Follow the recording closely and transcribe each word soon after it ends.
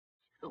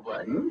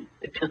1,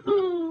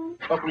 2,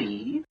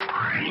 3.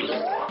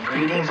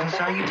 Greetings and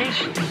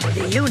salutations.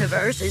 The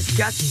universe is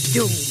just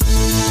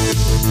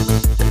doomed.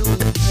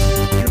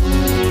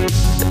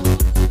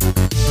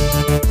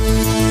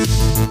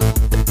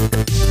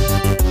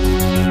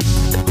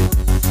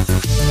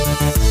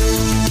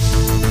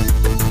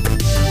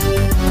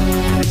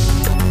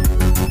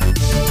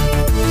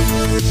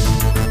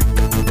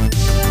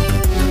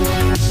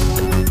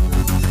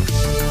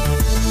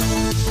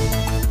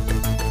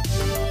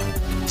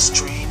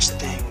 Strange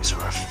things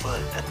are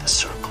afoot at the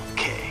Circle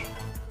K.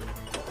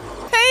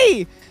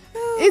 Hey,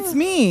 it's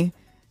me,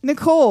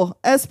 Nicole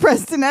S.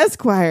 Preston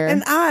Esquire.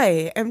 And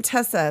I am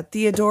Tessa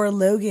Theodore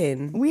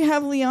Logan, we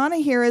have Liana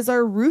here as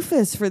our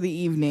Rufus for the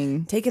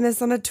evening. taking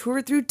us on a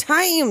tour through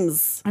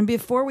times. And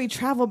before we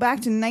travel back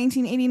to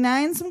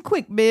 1989, some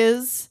quick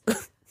biz.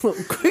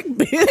 Quick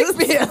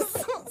biz.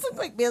 Some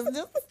quick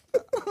business.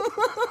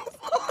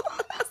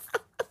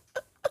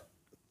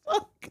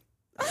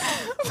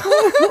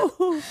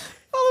 Follow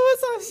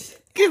us on.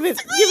 Give it.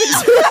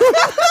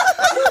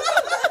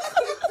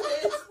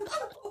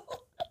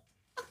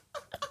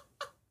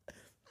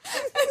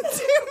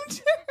 Doom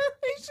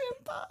Generation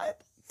Pod.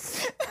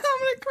 I'm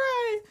gonna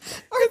cry.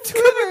 Our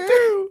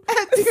Twitter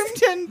at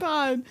Doom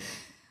Pod.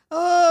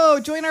 Oh,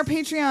 join our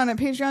Patreon at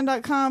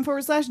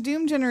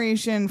patreon.com/Doom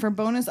Generation for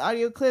bonus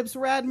audio clips,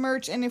 rad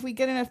merch, and if we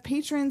get enough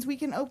patrons, we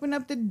can open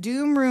up the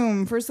Doom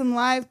Room for some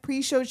live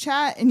pre-show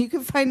chat, and you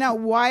can find out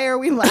why are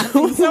we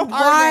laughing so hard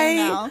right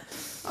now.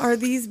 Are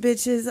these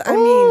bitches? I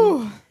Ooh.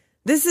 mean,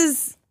 this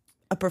is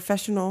a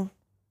professional.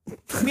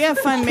 We have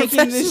fun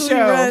making this Professionally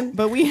show, run.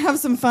 but we have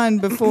some fun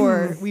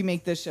before we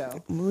make this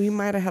show. We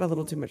might have had a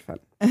little too much fun.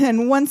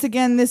 And once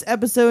again, this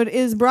episode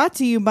is brought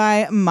to you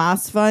by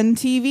Moss Fun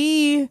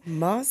TV.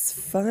 Moss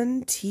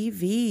Fun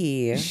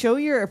TV. Show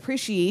your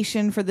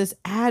appreciation for this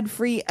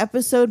ad-free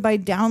episode by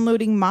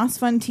downloading Moss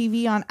Fun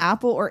TV on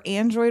Apple or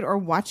Android or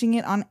watching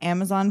it on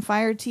Amazon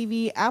Fire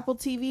TV, Apple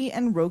TV,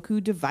 and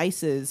Roku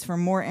devices. For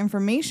more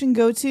information,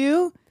 go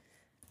to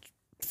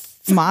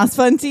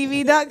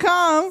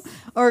mossfuntv.com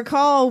or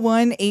call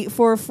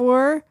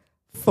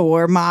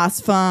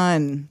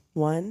 1-844-4-MOSS-FUN.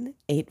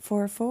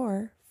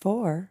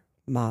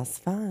 1-844-4-Moss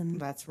Fun.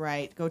 That's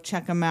right. Go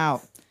check them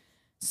out.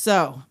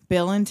 So,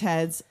 Bill and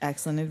Ted's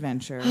Excellent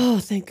Adventure. Oh,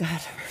 thank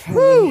God.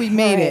 Woo, we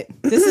made it.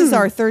 This is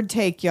our third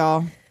take,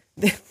 y'all.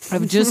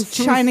 Of just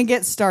trying to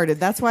get started.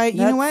 That's why, you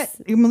know what?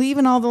 I'm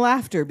leaving all the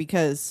laughter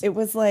because It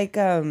was like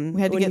we had to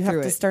when get you have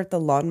through to it. start the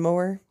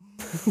lawnmower.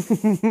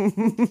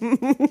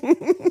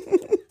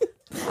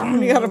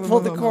 You got to pull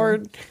the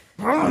cord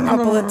a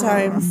couple of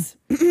times.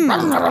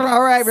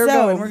 all right, we're So-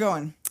 going. We're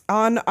going.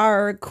 On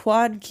our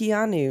quad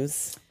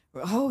Keanu's,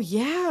 Oh,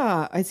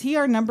 yeah. Is he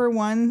our number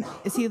one?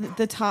 Is he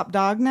the top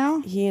dog now?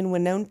 he and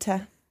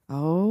Winona,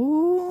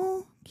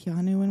 Oh,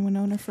 Keanu and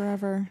Winona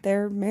forever.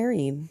 they're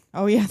married.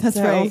 Oh, yeah, that's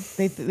So, right.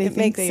 They it think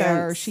makes they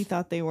are, or sense. she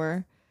thought they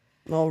were.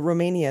 Well,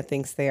 Romania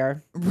thinks they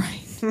are.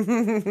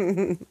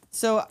 Right.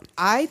 So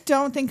I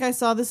don't think I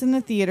saw this in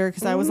the theater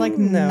because I was like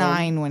No.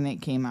 9 when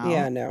it came out.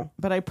 Yeah, no.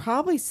 But I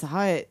probably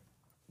saw it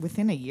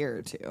within a year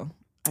or two.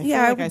 I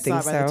Yeah, I feel like would I saw it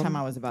think by the so. time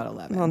I was about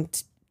 11. On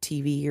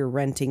TV or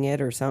renting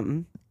it or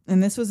something.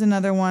 And this was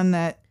another one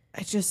that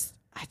I just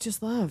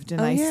loved.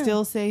 And Oh, I yeah.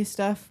 still say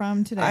stuff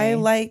from today. I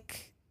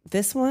like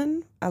this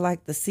one. I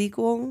like the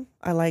sequel.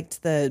 I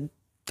liked the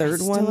third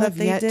Still one that have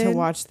they yet did. to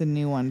watch the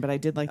new one, but I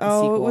did like the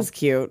Oh, sequel. it was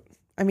cute.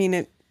 I mean,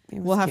 it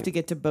was We'll have cute. to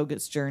get to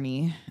Bogut's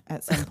journey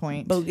at some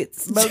point.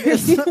 Bogus.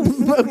 Bogus.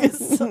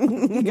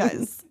 You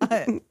guys,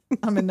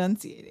 I'm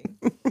enunciating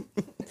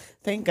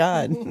Thank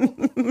God.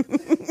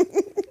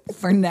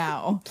 for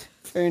now.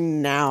 For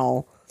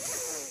now.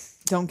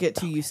 Don't get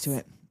too used to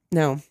it.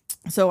 No.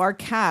 So our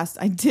cast,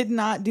 I did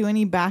not do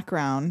any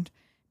background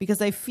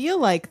because I feel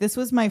like this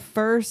was my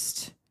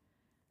first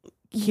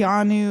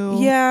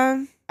Keanu,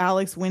 Yeah.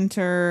 Alex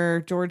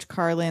Winter, George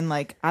Carlin.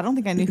 Like, I don't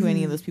think I knew who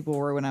any of those people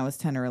were when I was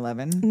 10 or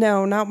 11.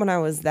 No, not when I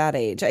was that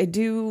age. I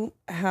do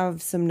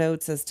have some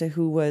notes as to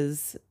who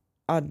was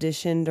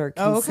auditioned or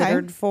Oh, okay.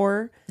 considered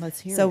for.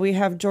 Let's hear So it. we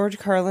have George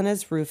Carlin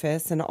as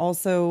Rufus, and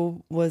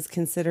also was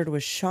considered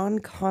was Sean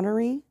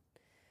Connery,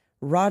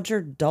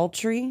 Roger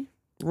Daltrey,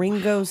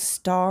 Ringo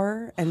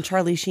Starr, and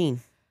Charlie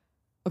Sheen.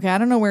 Okay, I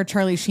don't know where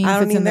Charlie Sheen I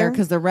don't fits in there either.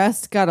 because the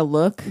rest got a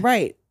look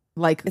Right.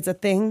 like, It's a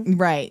thing.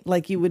 right.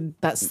 Like you would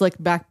That slick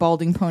back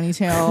balding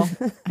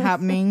ponytail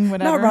happening,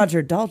 whatever. not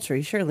Roger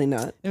Daltrey, surely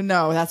not.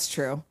 No, that's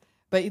true.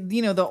 But,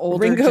 you know, the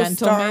older Ringo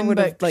Starr gentleman, would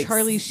have, but like,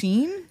 Charlie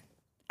Sheen?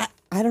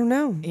 I don't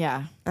know.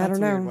 Yeah, I that's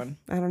don't a know. weird one.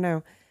 I don't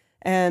know.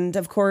 And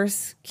of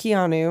course,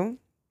 Keanu.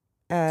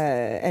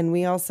 And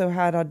we also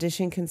had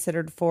audition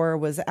considered for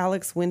was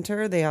Alex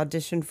Winter. They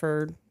auditioned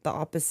for the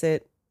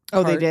opposite.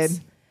 Oh, they parts.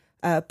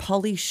 did?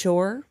 Pauly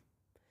Shore,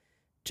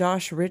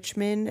 Josh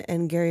Richmond,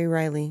 and Gary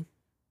Riley.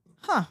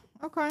 Huh.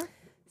 Okay.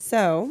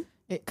 So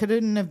It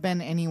couldn't have been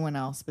anyone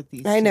else but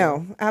these I two. know,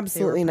 They were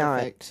absolutely not.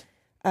 perfect.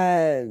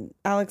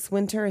 Alex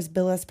Winter is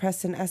Bill S.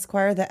 Preston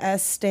Esquire. The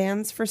S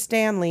stands for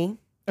Stanley.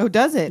 Oh,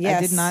 does it? I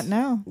Yes. did not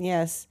know.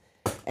 Yes.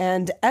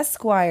 And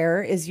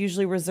Esquire is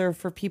usually reserved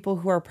for people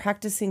who are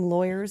practicing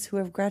lawyers who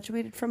have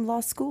graduated from law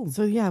school.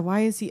 So yeah,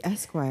 why is he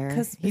Esquire?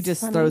 'Cause He it's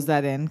just funny. throws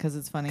that in because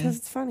it's funny. Because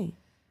it's funny.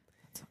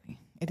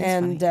 It is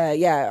And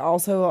funny.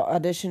 also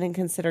auditioned and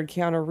considered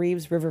Keanu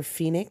Reeves, River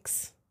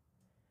Phoenix,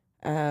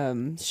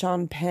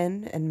 Sean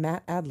Penn, and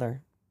Matt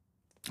Adler.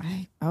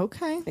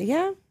 Okay.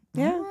 Yeah,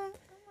 yeah. Alright.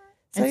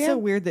 So, It's yeah. so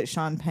weird that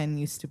Sean Penn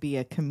used to be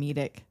a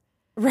comedic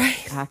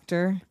Right.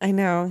 actor. I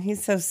know.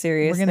 He's so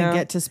serious. We're gonna now.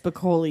 get to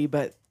Spicoli,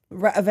 but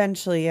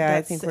Eventually, yeah.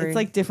 I think it's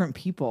like different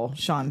people.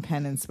 Sean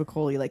Penn and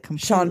Spicoli, like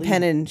completely. Sean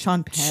Penn and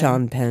Sean Penn.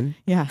 Sean Penn.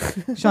 Yeah,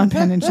 Sean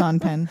Penn and Sean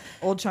Penn.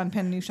 Old Sean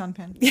Penn, new Sean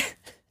Penn.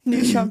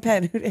 New Sean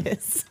Penn, who it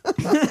is.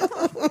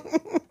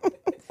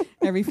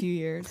 Every few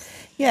years.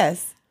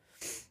 Yes.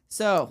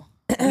 So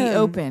we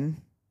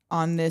open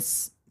on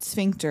this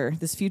sphincter,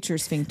 this future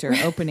sphincter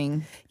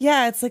opening,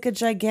 Yeah, it's like a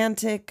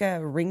gigantic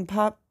ring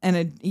pop. and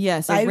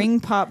a ring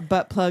pop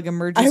butt plug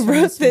emerges. I from the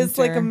wrote this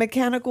like a sphincter.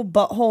 mechanical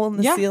butthole in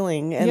the Yeah.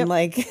 ceiling, and Yep.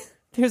 like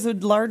there's a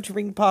large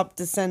ring pop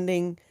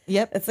descending.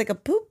 Yep, It's like a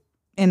poop.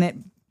 and it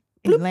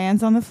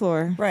lands on the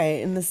floor.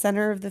 Right, in the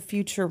center of the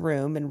future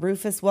room, and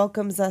Rufus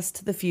welcomes us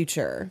to the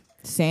future.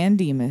 San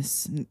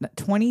Dimas,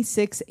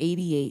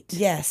 2688.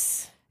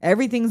 Yes.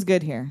 Everything's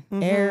good here.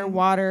 Mm-hmm. Air,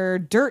 water,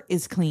 dirt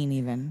is clean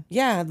even.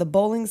 Yeah, the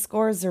bowling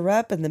scores are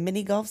up and the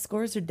mini golf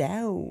scores are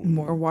down.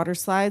 More water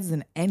slides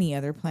than any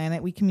other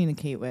planet we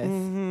communicate with.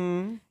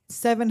 Mm-hmm.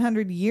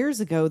 700 years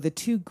ago, the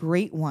two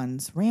great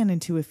ones ran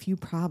into a few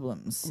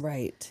problems.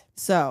 Right.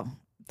 So,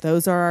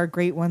 those are our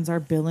great ones, are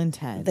Bill and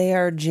Ted. They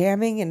are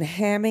jamming and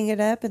hamming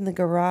it up in the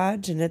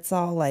garage, and it's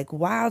all like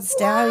wild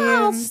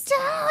stallions.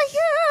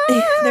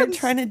 They're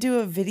trying to do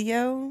a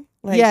video.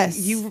 Like, Yes,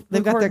 you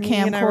they've got their record me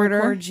and I camcorder.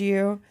 record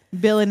you.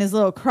 Bill in his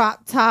little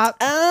crop top.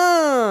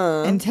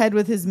 Oh, And Ted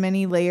with his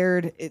many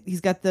layered,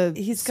 he's got the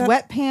He's got,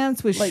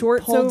 sweatpants with like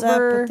shorts pulled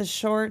over, up with the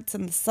shorts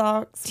and the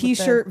socks, with the-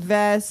 t-shirt,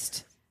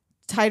 vest,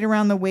 tied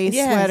around the waist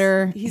Yes,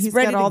 sweater. He's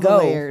ready got all to go.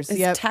 the layers. It's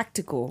Yep.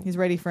 tactical. He's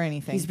ready for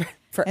anything. He's ready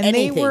for and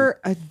anything. they were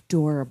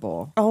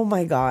adorable. Oh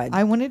my god.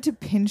 I wanted to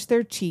pinch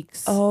their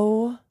cheeks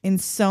Oh, in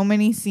so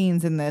many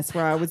scenes in this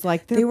where I was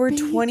like, they were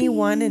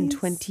 21 and babies.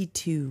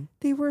 22.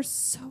 They were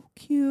so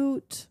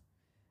cute.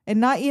 And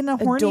not in a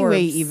horny Adorbs.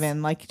 way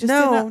even. Like just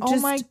No, in a, oh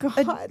just my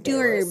god. They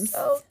were adorbs.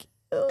 so cute.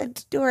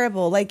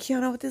 Adorable, like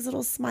Keanu with his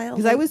little smile.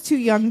 Because I was too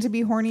young to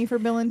be horny for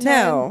Bill and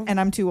Ted. No. And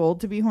I'm too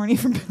old to be horny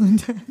for Bill and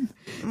Ted.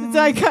 So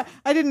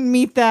I didn't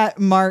meet that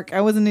mark.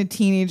 I wasn't a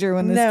teenager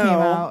when this came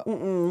out.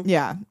 Mm-mm.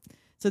 Yeah.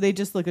 So they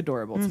just look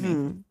adorable to me.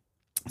 Mhm.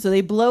 So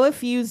they blow a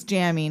fuse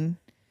jamming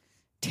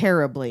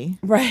terribly.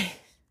 Right,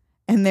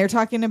 And they're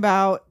talking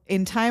about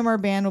in time our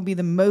band will be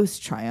the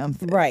most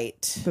triumphant.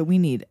 right. But we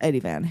need Eddie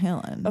Van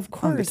Halen Of on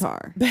course.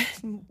 guitar. But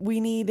we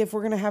need, if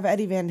we're gonna have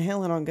Eddie Van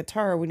Halen on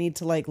guitar, we need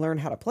to like learn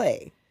how to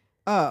play.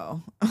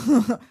 Oh.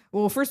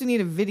 Well, first we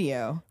need a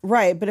video.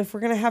 Right, but if we're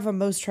gonna have a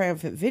most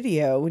triumphant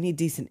video, we need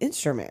decent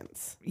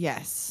instruments.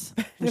 Yes.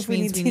 If Which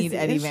means we need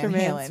decent Eddie Van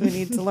instruments, Halen. We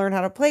need to learn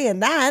how to play,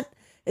 and that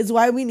is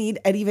why we need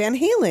Eddie Van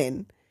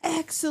Halen.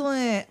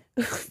 Excellent.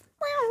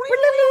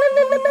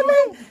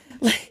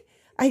 Like,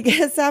 I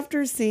guess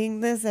after seeing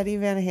this, Eddie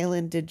Van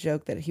Halen did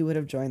joke that he would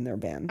have joined their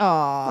band.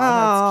 Oh,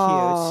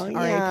 that's cute.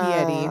 R.I.P. yeah.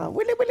 Eddie.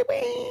 Willy, willy,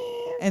 willy.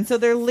 And so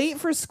they're late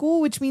for school,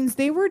 which means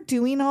they were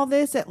doing all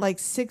this at like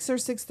 6 or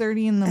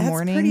 6:30 in the That's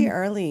morning. pretty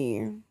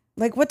early.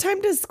 Like, what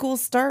time does school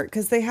start?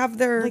 Because they have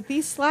their Like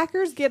these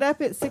slackers get up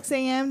at 6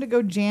 a.m. to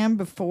go jam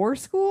before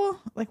school.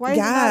 Like, why is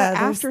it Yeah, not an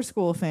there's- after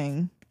school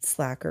thing?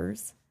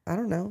 slackers. I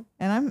don't know.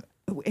 And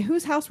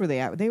whose house were they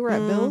at? They were at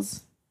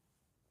Bill's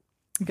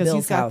because Bill's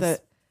he's got house.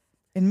 the.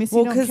 And Missy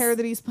Well, don't 'cause- care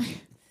that he's playing.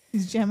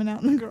 He's jamming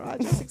out in the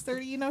garage at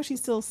 6:30. You know she's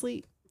still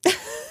asleep.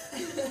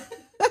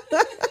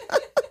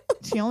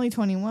 She only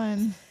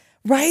 21.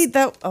 Right?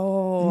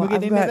 We'll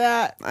get into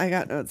that. I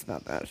got notes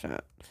about that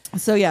shit.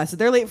 So yeah, so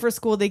they're late for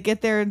school. They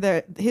get there.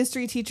 The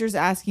history teacher's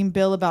asking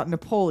Bill about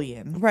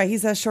Napoleon. Right.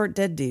 He's that short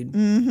dead dude.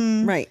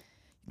 Mm-hmm. Right.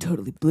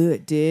 Totally blew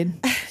it, dude.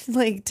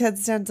 Like, Ted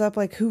stands up,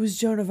 like, who was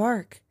Joan of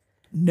Arc?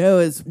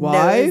 Noah's No,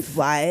 wife. his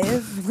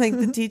wife. Like,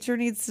 the teacher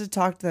needs to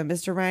talk to them.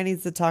 Mr. Ryan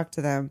needs to talk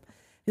to them.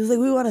 He was like,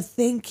 we want to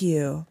thank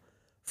you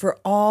for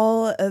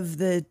all of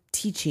the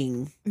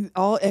teaching,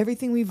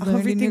 Everything we've learned in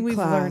everything your we've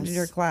class. learned in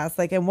your class.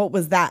 Like, and what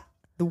was that?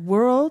 The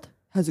world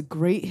has a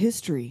great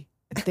history.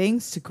 And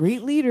thanks to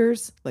great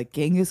leaders like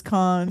Genghis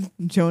Khan,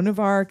 Joan of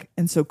Arc,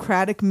 and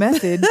Socratic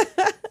method,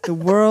 the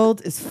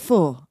world is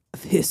full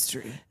of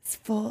history. It's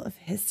full of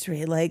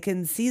history. Like,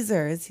 in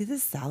Caesar, is he the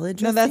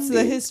salad No, dressing that's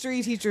the dude?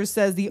 history teacher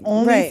says the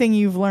only Right. thing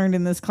you've learned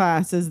in this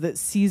class is that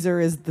Caesar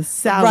is the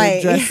salad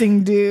Right.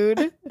 dressing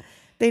dude.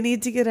 They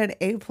need to get an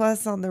A+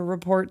 on the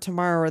report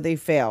tomorrow or they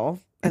fail.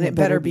 And it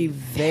better be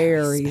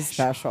very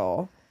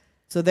special.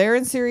 So they're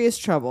in serious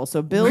trouble.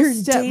 So Bill's We're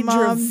in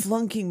danger of stepmom,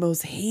 flunking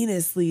most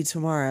heinously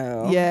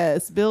tomorrow.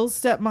 yes, Bill's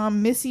stepmom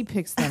Missy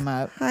picks them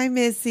up. Hi,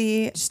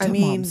 Missy.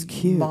 Stepmom's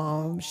cute.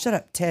 Mom. Shut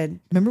up, Ted.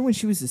 Remember when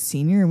she was a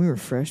senior and we were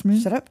freshmen?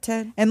 Shut up,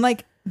 Ted. And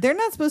like they're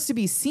not supposed to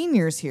be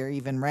seniors here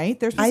even, right?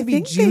 They're supposed I to be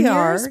think they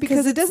juniors are,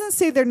 because it doesn't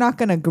say they're not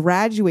going to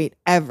graduate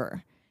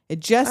ever. It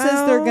just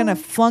says they're going to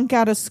flunk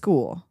out of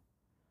school.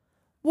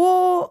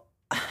 Well,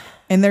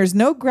 and there's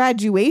no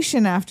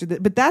graduation after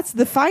that. But that's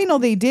the final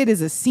they did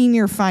is a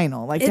senior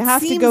final. Like to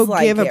have to go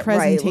give a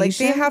presentation. Right? Like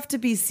they have to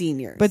be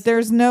seniors. But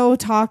there's no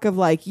talk of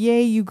like,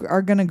 yay, you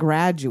are going to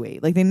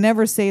graduate. Like they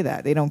never say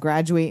that. They don't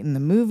graduate in the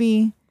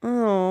movie.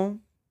 Oh,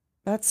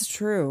 that's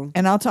true.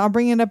 And I'll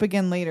bring it up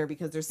again later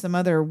because there's some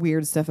other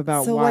weird stuff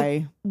about so why.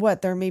 Like,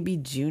 what, they're maybe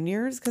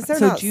juniors? Because they're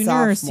so not junior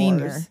sophomores. or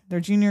senior. They're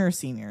junior or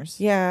seniors.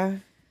 Yeah.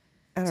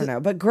 I don't know.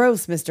 But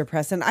gross, Mr.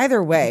 Preston.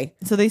 Either way.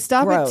 So they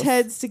stop Gross. at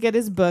Ted's to get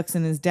his books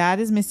and his dad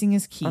is missing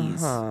his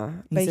keys. But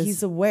says,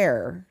 he's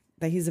aware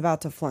that he's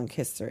about to flunk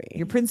history.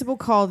 Your principal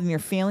called and you're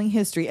failing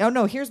history. Oh,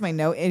 no, here's my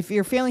note. If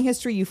you're failing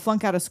history, you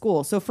flunk out of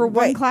school. So for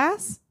one Right.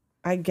 class?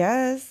 I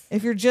guess.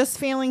 If you're just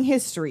failing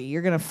history,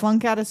 you're going to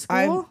flunk out of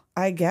school?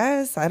 I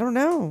guess. I don't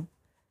know.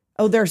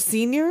 Oh, they're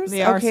seniors?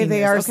 They are okay, they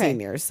seniors. are Okay.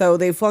 seniors. So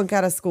they flunk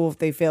out of school if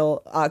they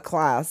fail a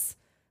class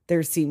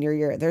their senior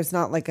year. There's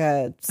not like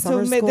a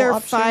summer school they're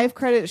option? 5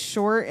 credits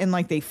short and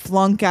like they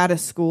flunk out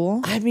of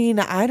school. I mean,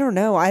 I don't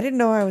know. I didn't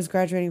know I was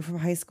graduating from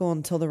high school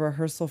until the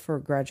rehearsal for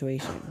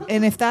graduation.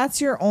 And if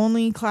that's your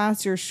only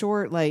class you're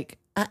short, like...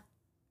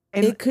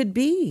 It could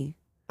be.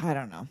 I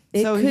don't know.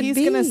 It So could he's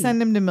going to be.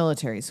 send him to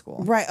military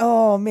school. Right.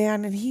 Oh,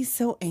 man. And he's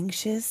so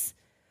anxious.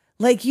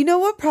 Like, you know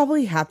what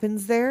probably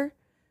happens there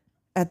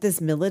at this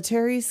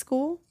military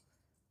school?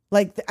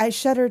 Like, I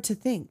shudder to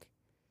think.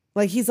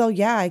 Like, he's all,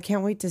 yeah, I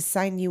can't wait to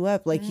sign you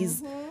up. Like,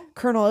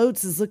 Colonel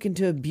Oates is looking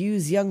to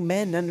abuse young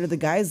men under the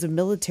guise of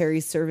military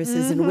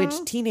services in which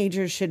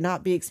teenagers should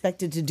not be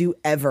expected to do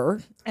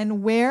ever.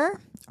 And where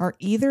are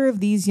either of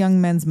these young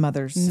men's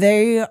mothers?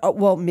 They,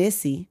 well,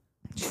 Missy.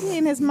 She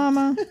ain't his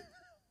mama.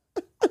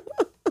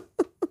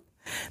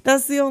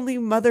 That's the only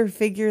mother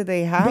figure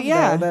they have But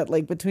yeah. there, that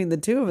like between the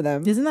two of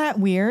them. Isn't that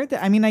weird?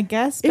 I mean, I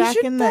guess back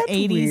Isn't in the that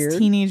 80s, weird?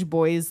 teenage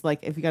boys, like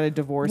if you got a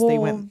divorce,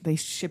 Well, they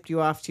shipped you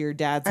off to your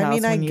dad's house I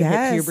mean, I when you hit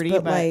guess, puberty.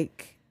 but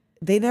like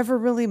they never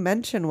really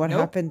mention what Nope.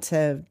 happened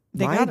to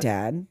They my got it.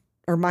 dad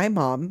or my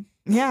mom.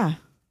 yeah,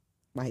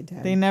 My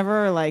dad. they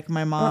never are like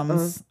my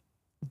mom's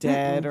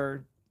dead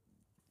or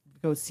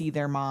go see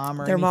their mom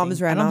or Their anything.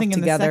 moms ran I don't off think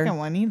together. in the second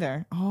one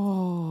either.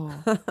 Oh,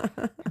 their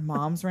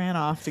moms ran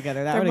off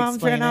together. That Their would moms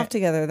explain ran it. off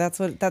together.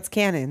 That's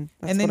canon.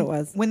 That's And then what it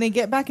was. when they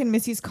get back in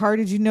Missy's car,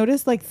 did you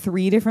notice like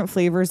 3 different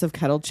flavors of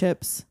kettle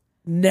chips?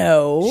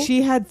 No.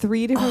 She had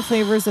 3 different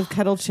flavors of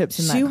kettle chips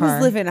in that She car.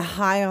 was living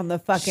high on the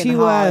fucking She hog.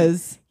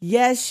 was.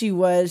 Yes, she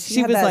was. She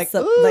had was that like,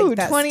 sup- ooh, like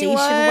that 21. station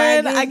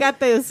wagon. I got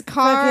this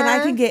car. Fucking,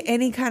 I can get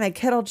any kind of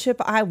kettle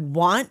chip I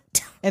want.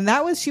 And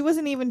that was, she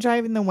wasn't even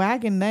driving the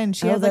wagon then.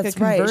 She Oh, had like a that's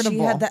right. convertible. She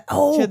had that.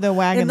 Oh, she had the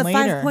wagon in the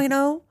later.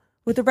 5.0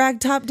 with the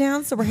rag top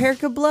down so her hair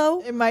could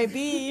blow. It might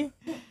be.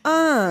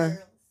 So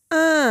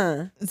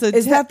So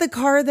is that the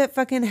car that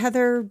fucking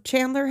Heather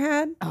Chandler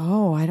had?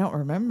 Oh, I don't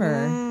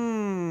remember.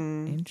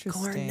 Mm.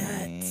 Interesting.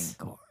 Cornuts.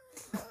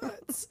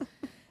 Cornuts.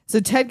 So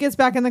Ted gets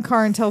back in the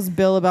car and tells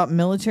Bill about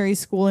military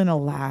school in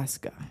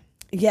Alaska.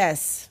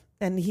 Yes,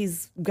 and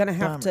he's gonna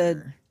have to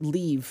Bummer.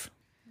 leave.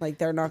 Like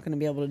they're not gonna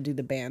be able to do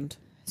the band.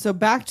 So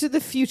Back to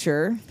the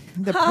Future,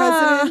 the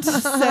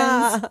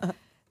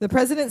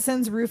president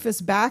sends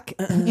Rufus back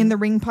in the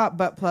ring pop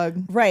butt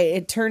plug. Right.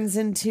 It turns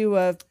into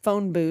a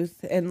phone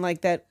booth, and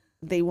like that,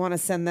 they want to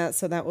send that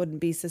so that wouldn't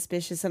be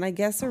suspicious. And I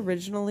guess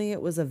originally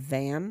it was a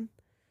van.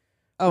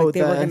 Oh, Like,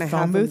 they were the gonna phone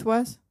have booth him-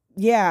 was?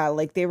 Yeah,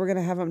 like they were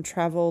gonna have him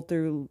travel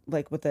through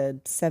like with a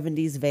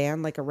 70s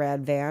van, like a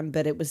rad van,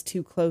 but it was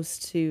too close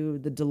to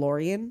the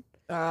DeLorean.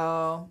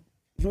 Oh.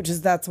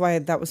 That's why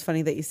that was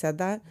funny that you said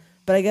that.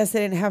 But I guess they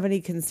didn't have any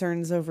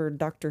concerns over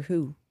Doctor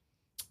Who.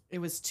 It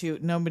was too,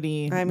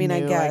 nobody I mean, I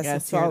knew,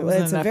 guess here. There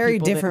wasn't it's a enough very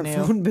people that different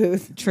knew. phone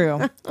booth.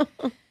 True.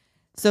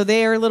 So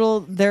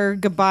their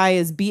goodbye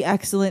is be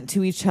excellent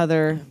to each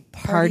other.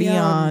 Party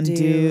on,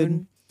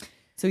 dude.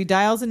 So he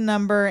dials a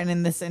number and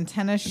then this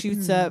antenna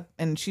shoots up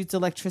and shoots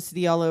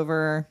electricity all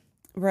over,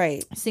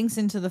 Right. sinks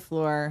into the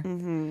floor.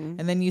 And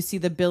then you see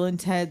the Bill and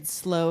Ted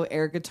slow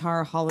air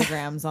guitar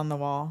holograms on the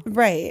wall.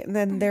 Right. And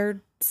then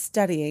they're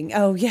studying.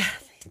 Oh, yeah.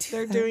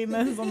 They're doing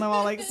this on the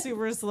wall like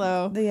super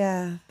slow.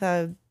 Yeah.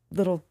 The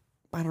little,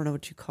 I don't know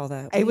what you call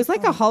that. What do It you was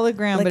like call a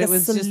hologram, Like but a it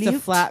was just a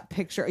salute? flat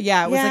picture.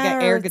 Yeah, it was like an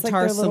or air it's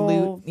guitar their little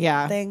salute.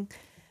 Yeah. Thing.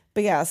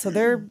 But yeah, so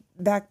they're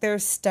back there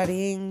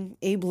studying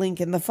Abe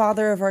Lincoln, the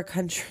father of our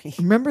country.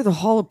 Remember the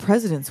Hall of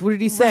Presidents? What did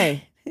he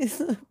say?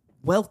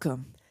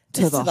 Welcome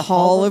to It's the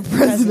Hall of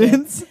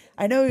Presidents.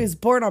 I know he was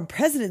born on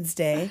President's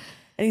Day,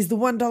 and he's the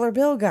 $1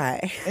 bill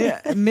guy. Yeah,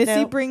 Missy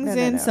No, brings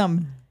no, in no.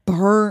 some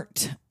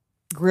burnt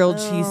grilled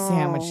cheese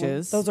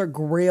sandwiches. Those are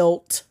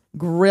grilled.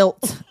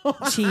 Grilled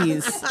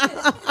cheese.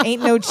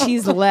 Ain't no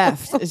cheese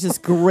left. It's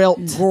just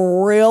grilled.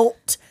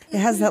 Grilled It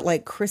has that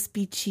like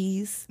crispy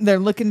cheese. They're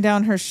looking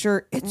down her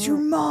shirt. It's your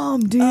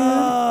mom, dude.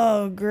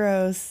 Oh,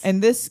 gross.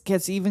 And this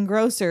gets even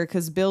grosser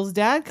because Bill's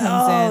dad comes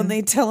Oh, in. and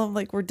they tell him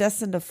like we're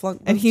destined to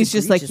flunk. And most he's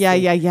just like, yeah.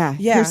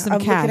 egregiously. Here's some I'm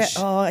looking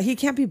cash. he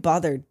can't be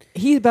bothered.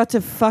 He's about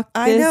to fuck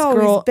I this know, he's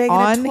girl begging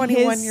a on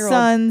his 21-year-old.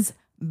 son's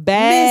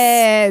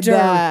bed.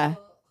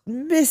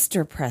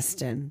 Mr.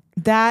 Preston.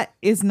 That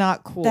is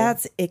not cool.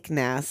 That's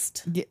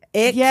icknast.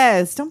 Ick.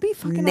 Yes, don't be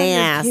fucking on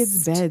your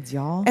kids' Nast. beds,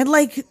 y'all. And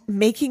like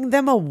making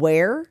them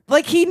aware.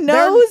 Like he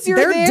knows you're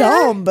they're there.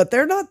 dumb, but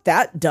they're not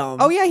that dumb.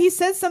 Oh yeah, he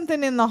said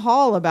something in the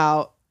hall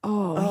about he's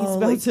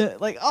about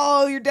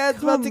to your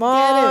dad's about to Come get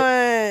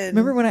it. on.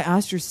 Remember when I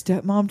asked your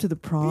stepmom to the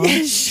prom?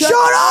 Shut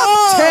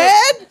up,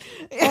 Ted.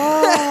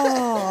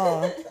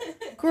 Oh,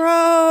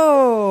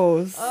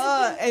 gross.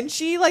 And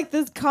she like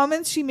the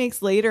comments she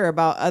makes later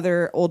about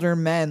other older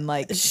men,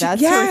 like that's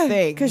her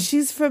thing. Because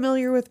she's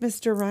familiar with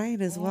Mr.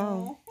 Ryan as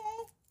well.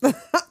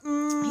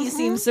 He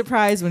seems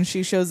surprised when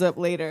she shows up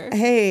later.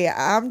 Hey,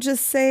 I'm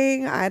just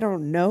saying, I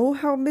don't know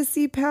how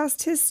Missy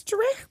passed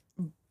history,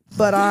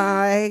 but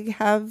I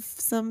have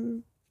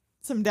some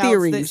Some doubts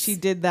theories. that she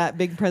did that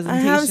big I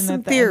presentation have some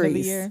at the end of the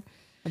theories year.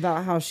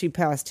 about how she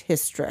passed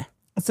history.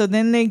 So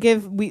then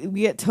we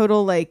get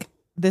total like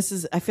this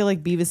is I feel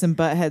like Beavis and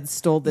Butthead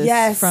stole this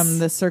Yes. from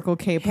the Circle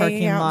K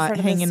parking lot,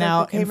 hanging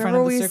out in front Remember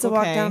of we the used to Circle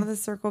walk K. down to the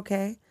Circle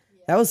K?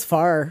 That was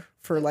far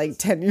for like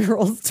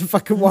 10-year-olds to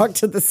fucking walk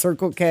to the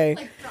Circle K.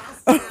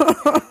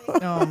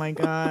 Oh my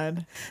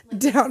god.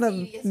 Down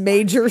a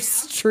major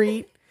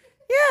street.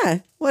 Yeah,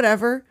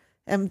 whatever.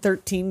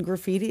 M13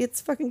 graffiti.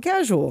 It's fucking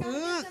casual.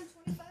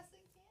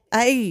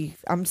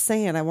 I'm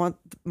saying I want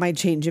my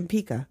change in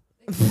Pika.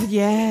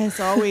 Yes,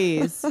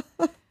 always.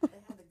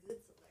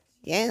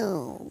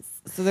 Yes.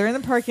 So they're in the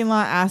parking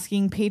lot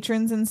asking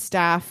patrons and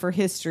staff for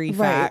history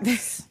Right.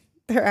 facts.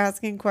 They're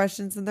asking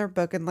questions in their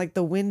book, and like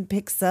the wind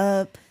picks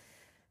up,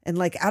 and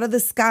like out of the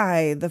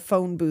sky, the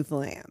phone booth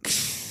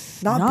lands.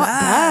 Not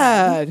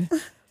bad.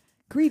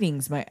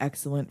 Greetings, my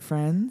excellent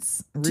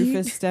friends. you-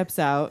 Rufus steps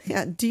out.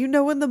 Yeah. Do you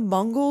know when the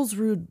Mongols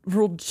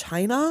ruled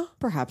China?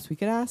 Perhaps we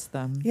could ask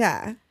them.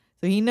 Yeah.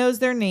 So he knows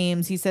their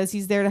names. He says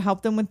he's there to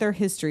help them with their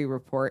history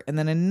report. And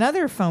then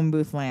another phone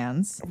booth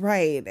lands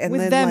Right. And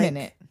with then them like, in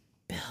it.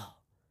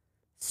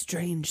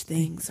 strange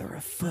things are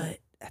afoot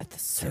at the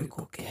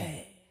Circle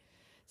K.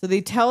 So they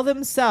tell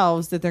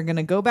themselves that they're going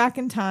to go back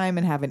in time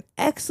and have an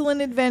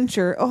excellent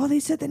adventure. Oh,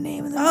 they said the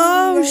name of the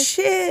Oh movie, guys.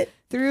 shit.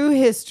 Through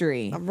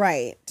history.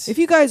 Right. If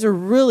you guys are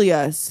really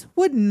us,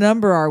 what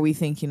number are we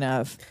thinking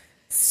of?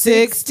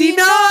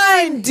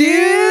 69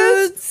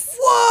 dudes.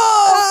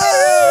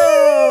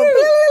 Whoa.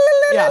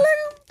 Yeah.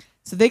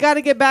 So they got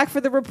to get back for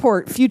the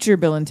report. Future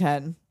Bill and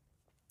Ted.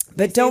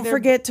 But don't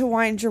forget to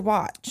wind your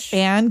watch.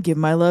 And give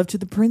my love to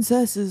the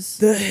princesses.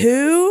 The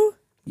who?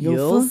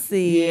 You'll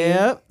see.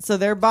 Yep. So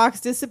their box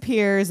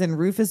disappears and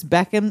Rufus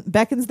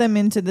beckons them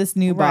into this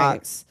new Right.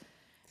 box.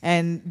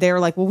 And they're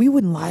like, well, we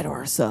wouldn't lie to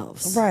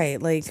ourselves.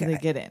 Right. Like, So they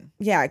get in.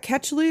 yeah,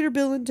 catch you later,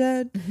 Bill and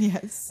Ted.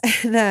 Yes.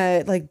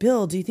 And like,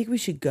 Bill, do you think we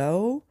should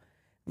go?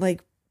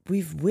 Like,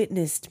 we've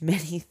witnessed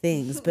many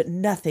things, but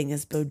nothing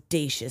as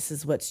bodacious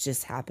as what's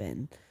just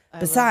happened.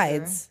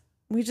 Besides,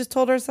 we just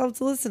told ourselves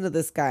to listen to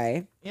this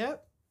guy.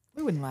 Yep.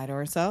 We wouldn't lie to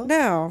ourselves.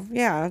 No,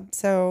 yeah.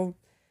 So,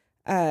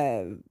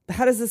 how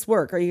does this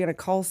work? Are you going to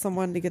call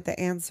someone to get the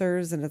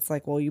answers? And it's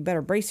like, well, you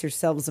better brace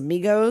yourselves,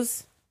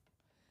 amigos.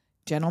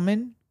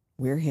 Gentlemen,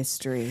 we're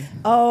history.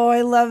 Oh,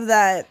 I love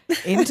that.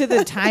 Into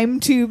the time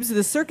tubes,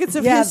 the circuits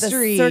of Yeah,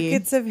 history. the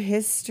circuits of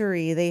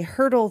history. They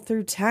hurtle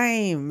through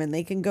time and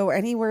they can go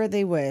anywhere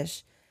they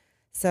wish.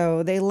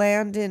 So they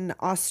land in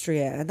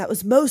Austria, and that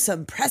was most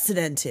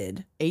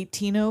unprecedented.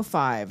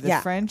 1805. The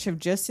Yeah. French have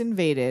just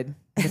invaded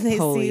And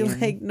Napoleon. they see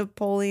like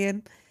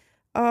Napoleon.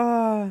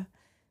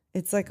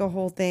 It's like a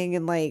whole thing,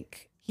 and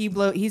like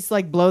He's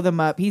like blow them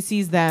up. He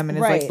sees them and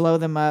is like Right. blow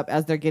them up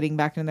as they're getting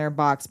back in their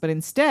box. But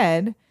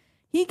instead,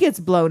 he gets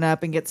blown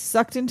up and gets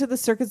sucked into the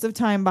circuits of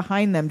time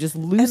behind them, just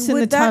loose in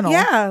would the that, tunnel.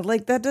 Yeah,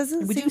 like that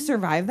doesn't. Would seem, you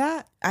survive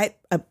that?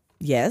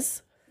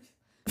 Yes.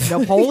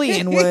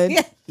 Napoleon would.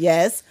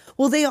 Yes.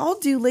 Well, they all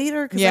do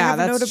later because Yeah, I have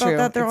a note that's about true.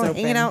 that. They're It's all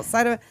hanging open.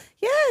 outside of it.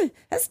 Yeah,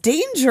 that's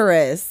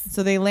dangerous.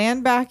 So they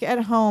land back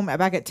at home,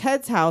 back at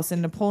Ted's house,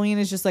 and Napoleon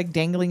is just like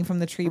dangling from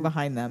the tree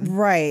behind them.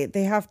 Right.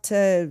 They have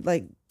to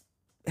like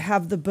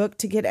have the book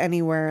to get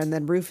anywhere, and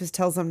then Rufus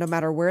tells them no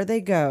matter where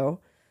they go,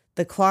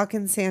 the clock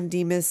in San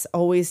Dimas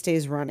always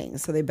stays running,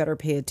 so they better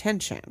pay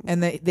attention.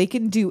 And they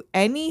can do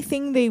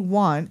anything they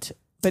want,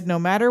 but no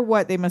matter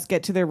what, they must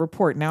get to their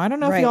report. Now, I don't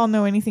know if Right. you all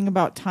know anything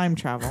about time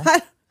travel,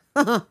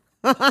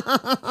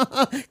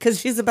 Because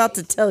she's about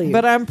to tell you.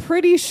 but I'm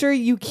pretty sure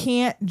you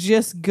can't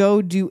just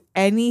go do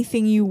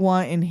anything you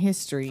want in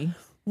history.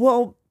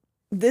 Well,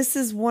 this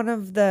is one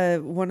of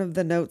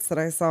the notes that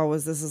I saw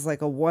was this is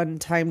like a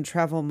one-time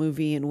travel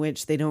movie in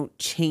which they don't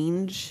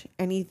change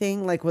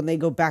anything. Like when they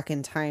go back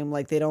in time,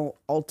 like they don't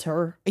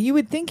alter. You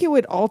would think it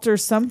would alter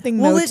something,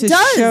 Well, though, it to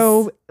does.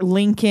 show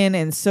Lincoln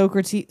and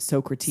Socrates.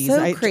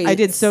 I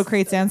did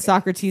Socrates and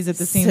Socrates at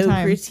the same time.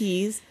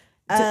 Socrates.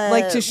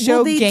 to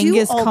show they do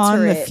Genghis Khan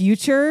alter the it,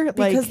 future?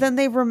 because then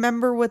they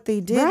remember what they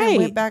did Right. and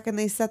went back and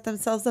they set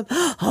themselves up.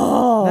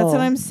 Oh, That's what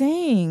I'm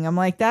saying. I'm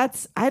like,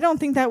 I don't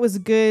think that was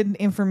good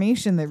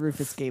information that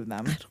Rufus gave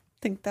them.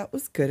 think that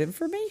was good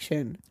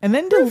information. And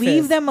then to Rufus.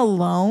 leave them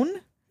alone,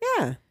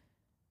 Yeah.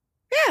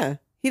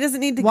 He doesn't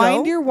need to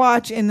wind go. your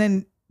watch, and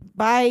then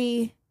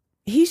bye.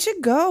 He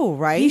should go,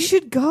 right? He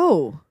should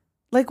go.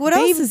 Like, what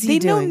else is he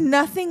They know doing?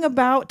 nothing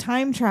about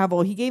time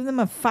travel. He gave them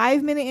a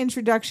 5-minute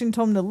introduction,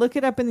 told them to look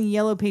it up in the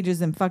yellow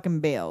pages, and fucking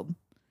bailed.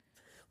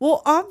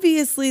 Well,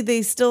 obviously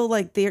they still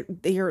like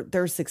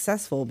they're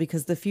successful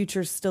because the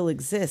future still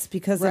exists.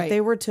 Because Right. if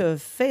they were to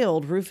have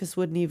failed, Rufus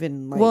wouldn't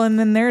even like. Well, and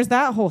then there's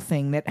that whole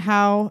thing that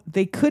how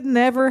they could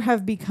never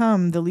have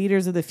become the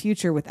leaders of the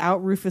future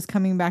without Rufus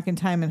coming back in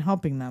time and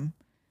helping them.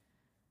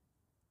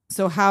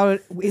 So how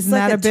it's isn't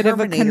like that a bit of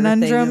a Terminator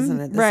conundrum? thing, isn't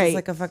it? This Right. is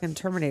like a fucking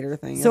Terminator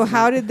thing. So isn't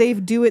how it? did they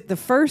do it the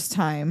first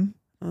time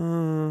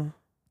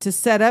to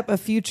set up a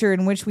future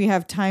in which we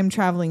have time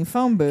traveling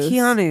phone booths?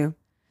 Keanu?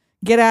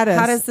 Get at us.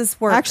 How does this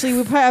work? Actually,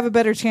 we probably have a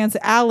better chance.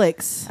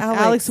 Alex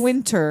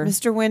Winter.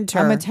 Mr. Winter.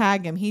 I'm gonna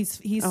tag him. He's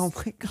Oh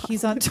my God.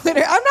 he's on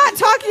Twitter. I'm not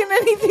talking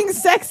anything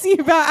sexy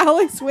about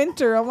Alex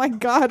Winter. Oh my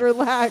God,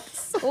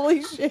 relax.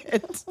 Holy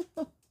shit.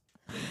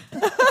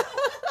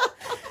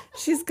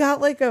 She's got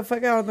like a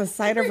fucking on the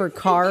side of her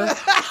car.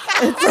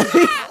 It's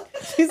like,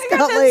 she's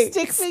got them like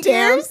stick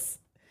stamps,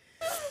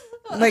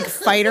 like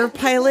fighter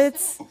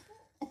pilots.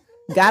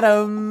 Got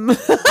him.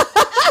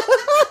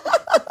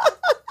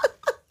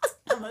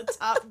 I'm a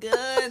Top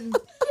Gun.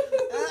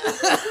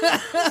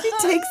 He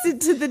takes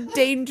it to the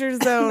danger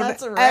zone.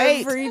 That's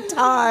right. Every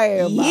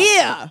time.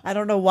 Yeah. I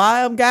don't know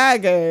why I'm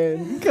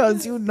gagging.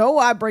 Because you know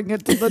I bring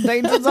it to the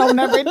danger zone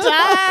every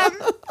time.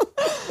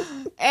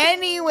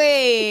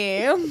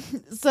 Anyway,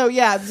 so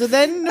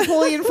then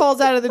Napoleon falls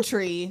out of the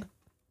tree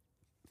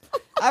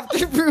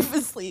after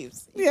Rufus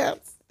leaves. Yes.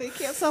 They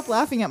can't stop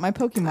laughing at my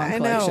Pokemon I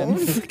collection.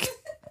 know.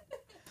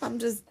 I'm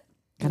just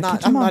Gotta not.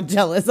 catch 'em I'm all. not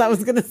jealous. I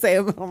was gonna say,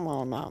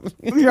 I'm not.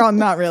 You're all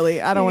not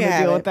really. I don't want to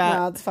deal with that.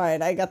 No, it's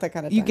fine. I got that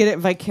kind of. You time. get it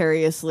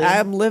vicariously.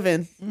 I'm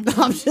living.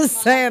 I'm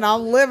just saying,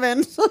 I'm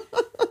living.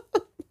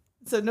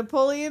 So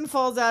Napoleon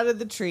falls out of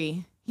the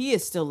tree. He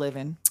is still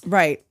living.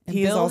 Right. And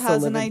He is Bill also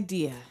has living. an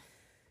idea.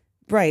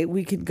 Right.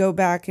 We could go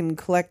back and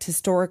collect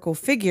historical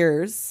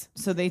figures.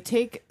 So they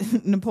take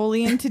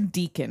Napoleon to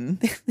Deacon,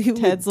 He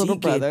Ted's would little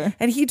Deacon. brother.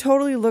 And he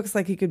totally looks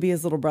like he could be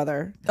his little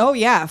brother. Oh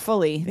yeah,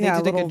 fully. They Yeah,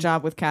 did a little good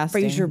job with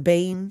casting. Fraser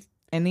Bane.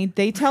 And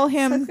they tell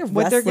him like a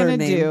what they're wrestler going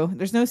to name. do.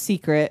 There's no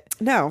secret.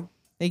 No.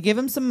 They give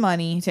him some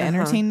money to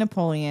entertain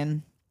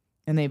Napoleon,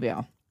 and they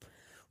bail.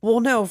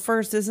 Well, no.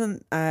 First,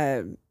 isn't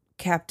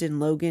Captain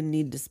Logan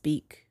need to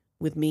speak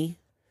with me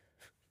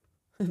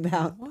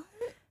about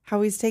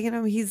how he's taking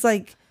him? He's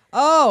like,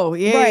 Oh,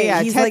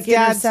 yeah. He's Ted's like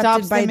dad intercepted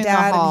stops by them in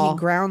Dad, the hall. and he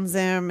grounds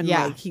him, and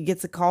Yeah. like he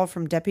gets a call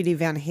from Deputy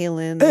Van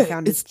Halen. They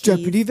found his keys.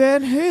 Deputy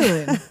Van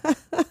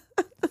Halen.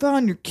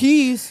 Found your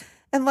keys.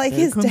 And like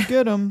Better his come dad,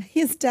 get 'em.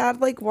 his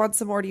dad like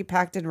wants him already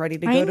packed and ready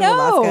to go I to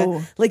know.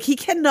 Alaska. Like he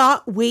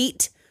cannot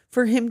wait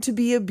for him to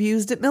be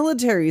abused at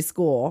military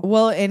school.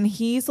 Well, and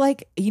he's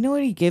like, you know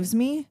what he gives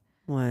me?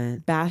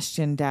 What?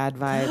 Bastion dad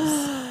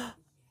vibes.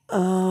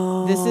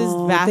 Oh, This is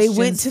they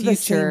went Bastion's to the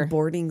future. same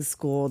boarding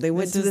school. They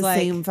went This to is the like-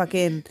 same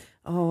fucking.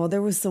 Oh,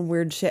 there was some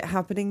weird shit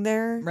happening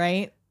there.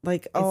 Right?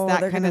 Like, It's oh,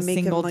 that they're kinda gonna make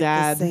him single like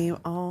dad. the same.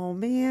 Oh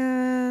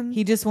man,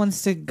 He just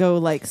wants to go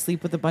like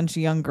sleep with a bunch of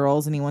young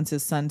girls, and he wants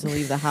his son to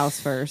leave the house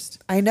first.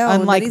 I know. and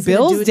then Unlike he's gonna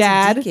Bill's do it to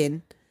dad.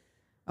 Deacon,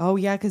 Oh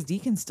yeah, because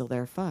Deacon's still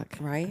there. Fuck.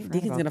 right? I forgot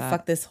Deacon's about gonna that.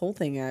 fuck this whole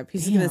thing up.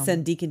 He's just gonna Damn.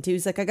 send Deacon too.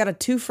 He's like, I got a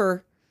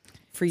twofer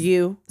for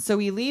you. So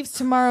he leaves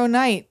tomorrow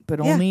night, but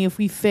Yeah. only if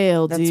we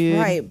fail, That's dude.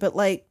 right. But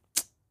like,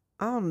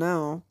 I don't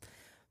know.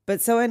 But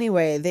so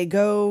anyway, they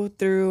go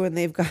through and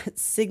they've got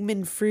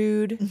Sigmund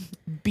Freud,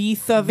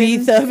 Beef oven.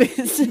 beef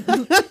ovens,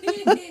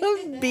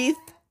 beef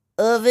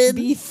oven.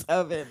 Beef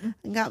oven.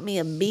 Got me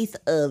a beef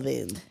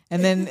oven.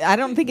 And then I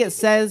don't think it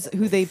says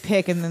who they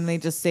pick, and then they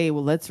just say,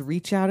 "Well, let's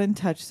reach out and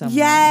touch someone."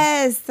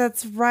 Yes,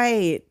 that's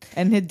right.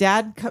 And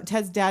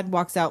Ted's dad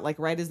walks out like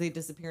right as they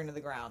disappear into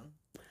the ground.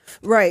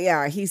 Right,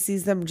 yeah. He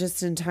sees them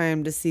just in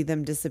time to see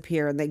them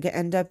disappear. And they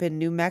end up in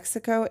New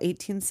Mexico,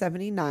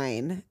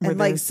 1879. Where And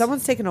like there's-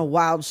 someone's taking a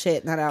wild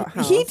shit in that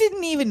outhouse. He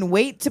didn't even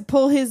wait to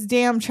pull his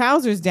damn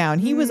trousers down.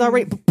 He was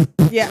already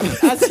Yeah.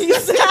 as he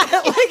sat,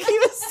 like he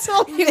was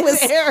still He was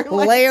there,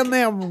 like, laying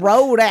them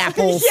road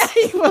apples. yeah,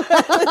 he was.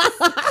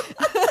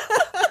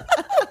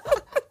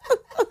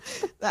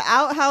 The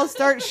outhouse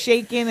starts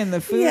shaking, and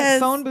the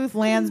Yes. phone booth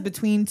lands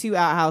between two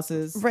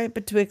outhouses. Right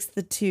betwixt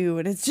the two.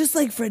 And it's just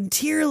like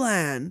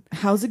Frontierland.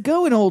 How's it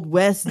going, Old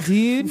West,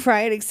 dude?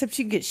 Right, except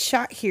you get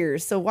shot here.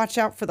 So watch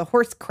out for the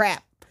horse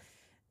crap.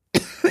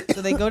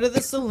 So they go to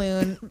the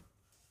saloon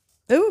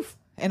Oof.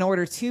 and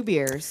order 2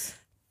 beers.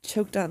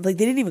 Choked on. Like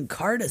they didn't even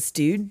card us,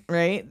 dude.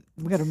 Right?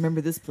 We got to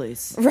remember this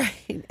place.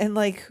 Right. And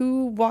like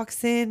who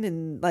walks in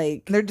and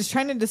like. They're just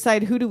trying to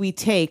decide who do we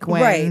take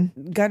when.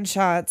 Right.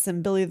 Gunshots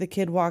and Billy the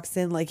Kid walks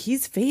in like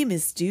he's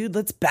famous, dude.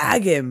 Let's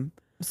bag him.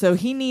 So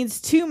he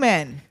needs 2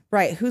 men.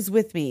 Right. Who's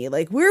with me?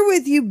 Like, we're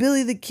with you,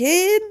 Billy the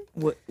Kid.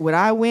 What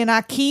I win,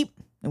 I keep.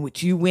 And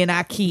what you win,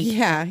 I keep.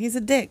 Yeah, he's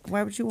a dick.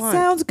 Why would you want?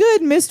 Sounds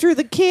good, Mr.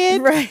 the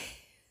Kid. Right.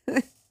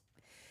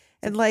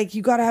 And like,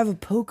 you got to have a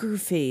poker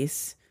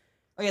face.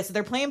 Oh, yeah, so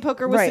they're playing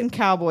poker with Right. some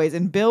cowboys.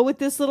 And Bill, with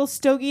this little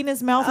stogie in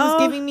his mouth,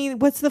 was giving me,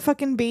 what's the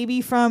fucking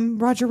baby from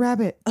Roger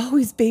Rabbit? Oh,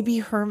 he's Baby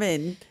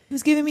Herman. He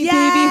was giving me Baby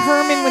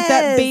Herman with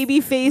that baby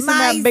face and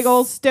that big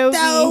old stogie.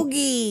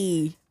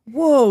 Stogie.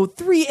 Whoa,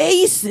 3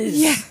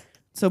 aces. Yeah.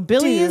 So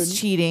Billy is Dude.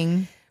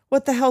 cheating.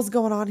 What the hell's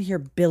going on here,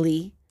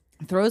 Billy?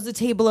 Throws the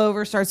table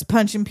over, starts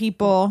punching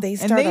people. They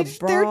start a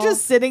They're brawl.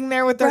 just sitting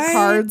there with their Right.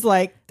 cards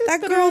like...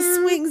 That girl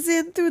swings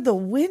in through the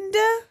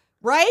window.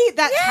 Right?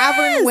 That Yes.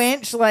 tavern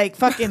wench, like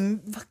fucking...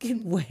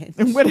 Fucking win.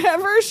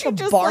 whatever. She A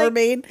just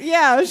barmaid. Like,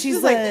 yeah, she's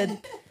She's like...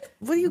 a,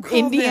 what do you call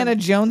Indiana them?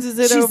 Jones is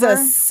it She's over? a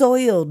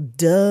soiled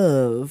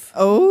dove.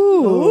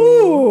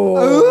 Oh.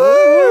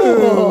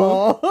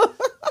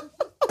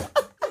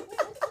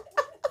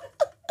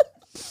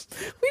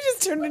 We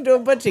just turned into a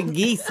bunch of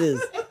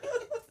geeses.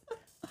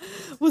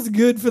 What's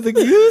good for the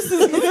goose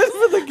is good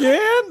for the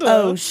gander.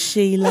 Oh,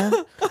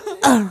 Sheila.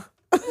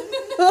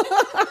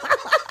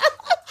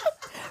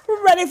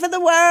 We're ready for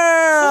the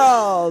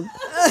world.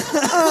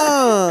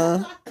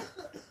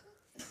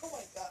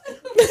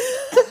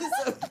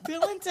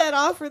 Bill and Ted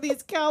offer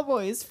these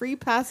cowboys free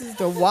passes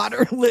to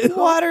Waterloo.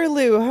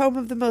 Waterloo, home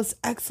of the most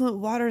excellent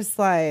water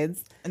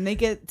slides. And they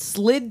get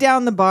slid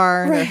down the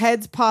bar. And their Right.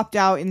 heads popped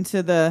out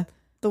into the...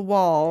 The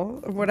wall,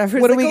 or whatever.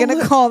 What It's are we like a going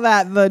to li- call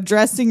that? The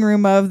dressing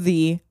room of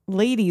the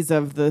ladies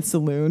of the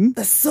saloon.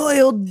 The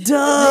soiled Yes,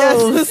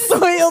 dove. the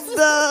soiled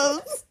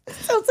doves.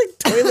 Sounds like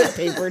toilet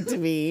paper to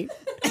me.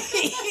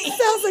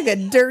 Sounds like a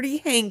dirty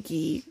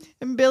hanky.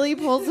 And Billy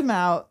pulls them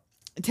out.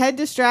 Ted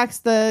distracts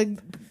the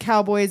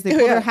cowboys. They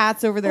pull Yeah. their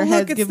hats over their Oh,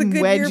 heads, look, give it's them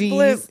the Goodyear wedgies.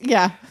 blimp.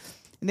 Yeah.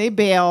 And they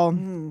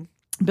bail.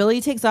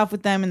 Billy takes off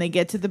with them and they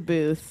get to the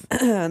booth.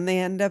 And they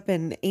end up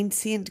in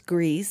ancient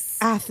Greece.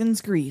 Athens,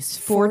 Greece,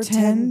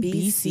 410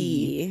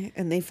 BC.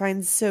 And they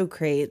find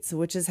Socrates,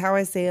 which is how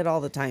I say it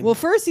all the time. Well,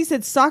 first he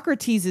said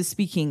Socrates is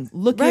speaking.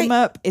 Look Right. him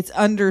up. It's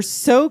under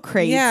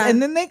Socrates. Yeah.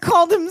 And then they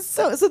called him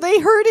so they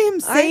heard him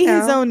say I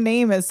his know. own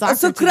name as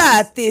Socrates.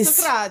 Socrates.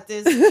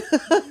 Socrates.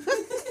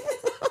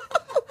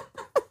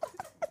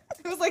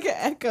 It was like an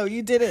echo.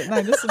 You did it, and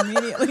I just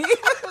immediately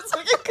it's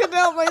like I couldn't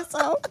help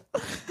myself.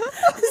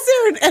 Is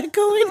there an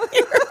echo in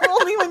here?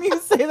 Only when you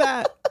say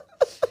that.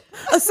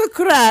 A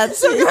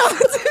Socrates.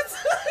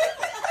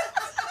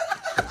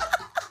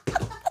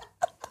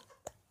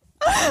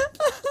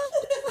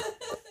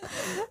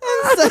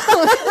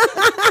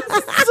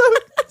 So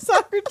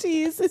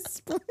Socrates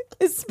is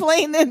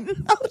explaining.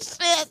 Oh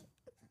shit!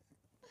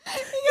 He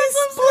got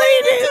some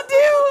explaining to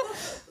do.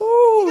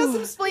 He got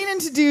some explaining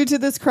to do to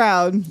this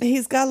crowd.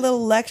 He's got a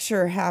little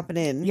lecture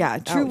happening. Yeah,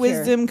 true out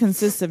wisdom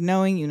consists of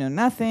knowing you know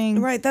nothing.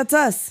 here. Right, that's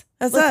us.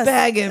 That's Let's us.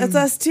 bag him. That's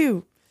us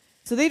too.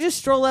 So they just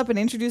stroll up and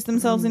introduce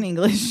themselves in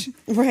English.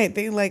 Right,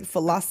 they like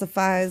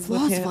philosophize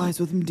with him. Philosophize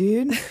with him,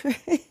 dude.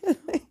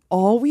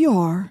 All we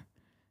are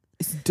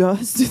is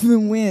dust in the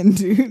wind,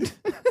 dude.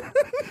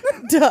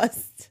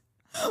 Dust.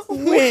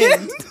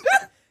 Wind.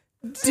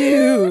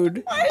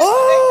 Dude.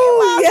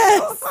 Oh,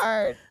 yes.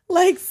 Hard.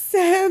 Like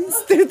sands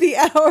through the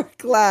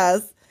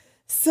hourglass.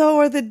 So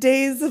are the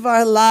days of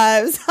our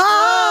lives.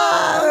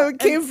 Ha! It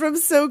came from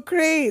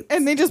Socrates.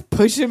 And they just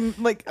push him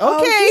like, okay,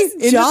 Oh, he's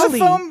into jolly.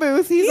 the phone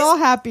booth. He's all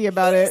happy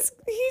about it.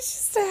 He's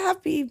just a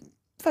happy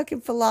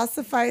fucking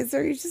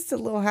philosophizer. He's just a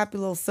little happy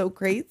little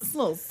Socrates. A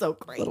little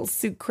Socrates. Little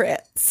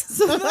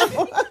Socrates.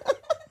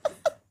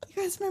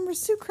 You guys remember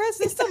Sucrets?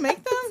 They still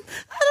make them?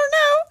 I don't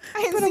know. I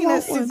ain't But I seen a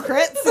want one.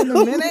 Sucrets in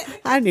a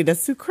minute. I need a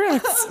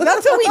Socrates.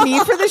 That's what we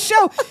need for the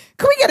show.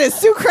 Can we get a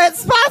Sucret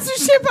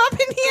sponsorship up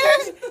in here?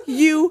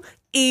 You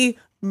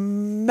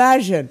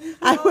imagine.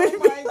 I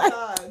would be like,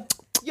 God.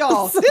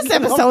 Y'all, this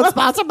episode is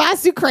sponsored by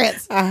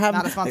Sucrets. I have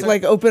Not a sponsor.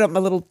 like open up my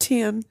little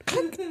tin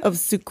of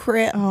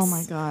Socrates. Oh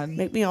my God.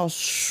 Make me all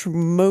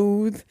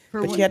smooth.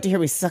 But one- you have to hear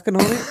me sucking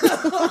on it.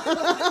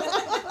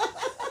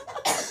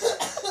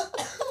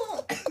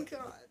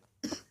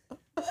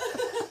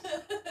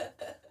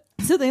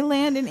 So they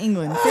land in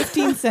England,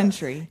 15th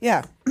century.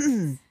 Yeah.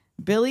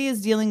 Billy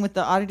is dealing with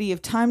the oddity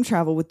of time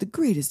travel with the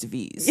greatest of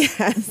ease.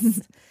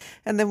 Yes.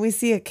 And then we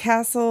see a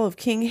castle of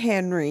King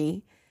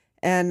Henry.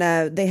 And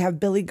they have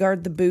Billy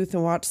guard the booth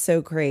and watch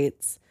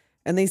Socrates.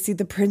 And they see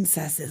the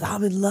princesses.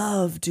 I'm in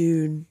love,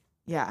 dude.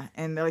 Yeah,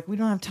 and they're like, we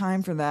don't have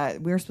time for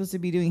that. We're supposed to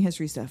be doing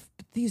history stuff.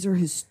 But these are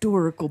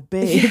historical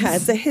babes. Yeah,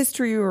 it's a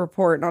history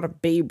report, not a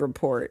babe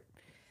report.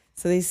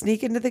 So they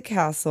sneak into the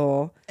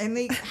castle. And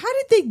how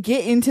did they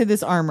get into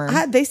this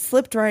armor? They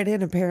slipped right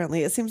in,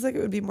 apparently. It seems like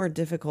it would be more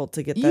difficult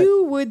to get that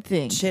You would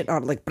think. shit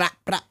on, like, brah,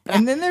 brah, brah.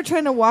 And then they're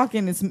trying to walk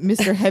in. It's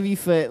Mr.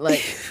 Heavyfoot,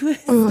 like,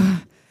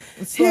 ugh,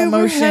 slow Hey, we're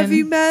motion.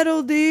 heavy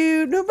metal,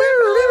 dude. And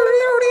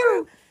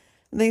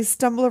they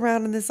stumble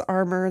around in this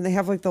armor, and they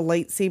have like the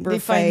lightsaber They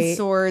fight. find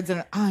swords,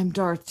 and I'm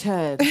Darth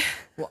Ted.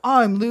 Well,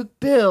 I'm Luke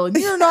Bill, and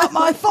you're not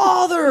my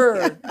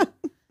father.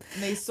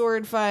 And they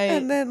sword fight.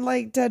 And then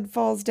like Ted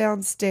falls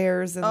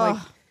downstairs and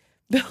like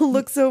Bill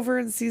looks over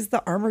and sees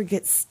the armor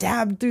get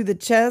stabbed through the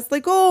chest.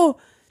 Like, oh,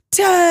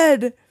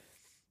 Ted.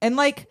 And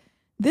like,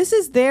 this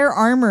is their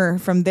armor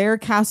from their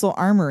castle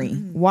armory.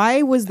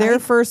 Why was their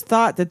first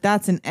thought that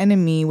that's an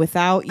enemy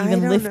without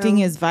even lifting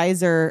his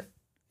visor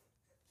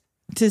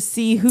to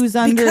see who's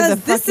under the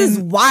fucking... This is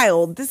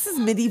wild. This is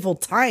medieval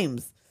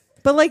times.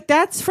 But like,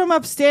 that's from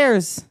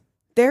upstairs.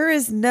 There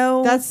is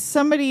no... That's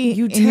somebody in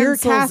your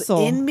utensils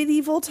castle. in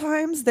medieval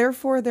times.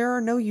 Therefore, there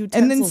are no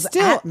utensils And then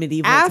still, at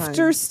medieval times.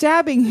 after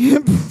stabbing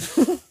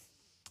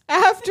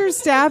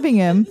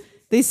him,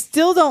 they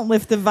still don't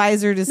lift the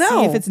visor to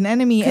see if it's an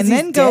enemy, and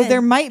then go,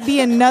 there might be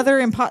another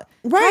imposter.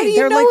 Right. How do you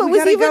They're know like, it we was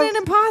gotta even go- an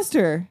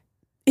imposter?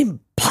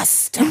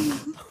 Imposter.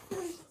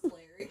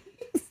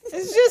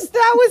 It's just,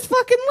 that was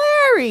fucking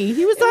Larry.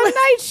 He was on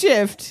night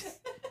shift.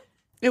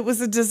 It was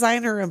a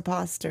designer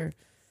imposter.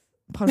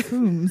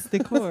 Parfums,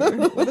 decor.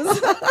 What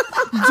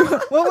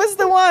was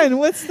the one?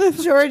 What's the...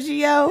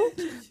 Giorgio.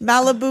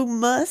 Malibu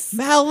Musk.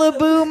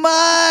 Malibu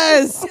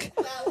Musk.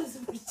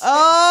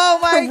 Oh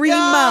my Remo.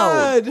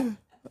 God.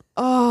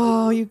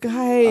 Oh, you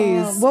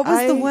guys. What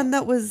was the one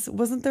that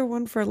wasn't there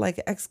one for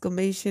like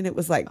exclamation? It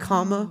was like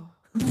comma.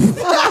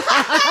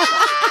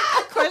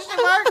 Question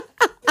mark?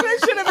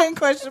 It should have been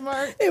question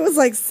mark. It was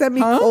like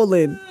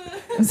semicolon.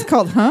 It's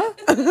called,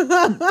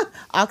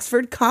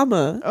 Oxford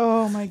comma.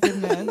 Oh my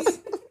goodness.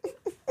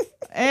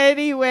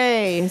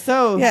 Anyway,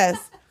 so Yes.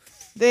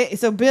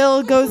 so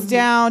Bill goes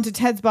down to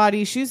Ted's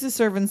body, shoos the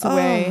servants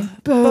away.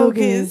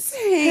 Bogus.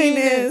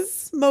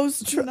 Heinous.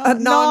 Most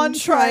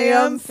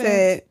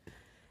non-triumphant.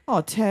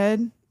 Oh,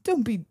 Ted,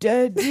 don't be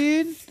dead,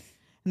 dude.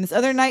 And this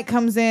other knight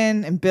comes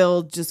in, and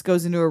Bill just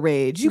goes into a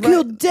rage. You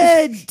killed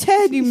Ted,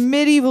 you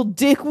medieval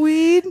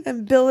dickweed.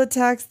 And Bill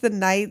attacks the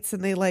knights,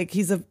 and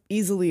he's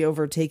easily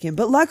overtaken.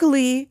 But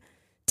luckily,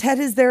 Ted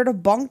is there to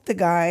bonk the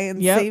guy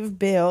and save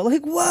Bill.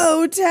 Like,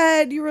 whoa,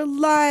 Ted, you're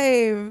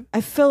alive.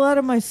 I fell out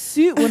of my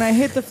suit when I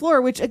hit the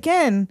floor, which,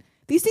 again,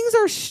 these things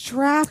are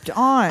strapped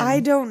on. I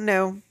don't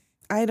know.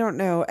 And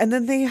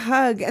then they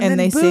hug, and then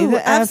they say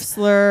the F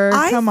slur.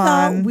 Come on.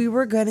 I thought we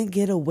were going to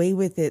get away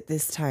with it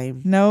this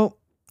time. Nope.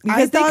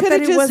 Because they thought could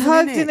that have it just wasn't in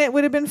hugged it. and it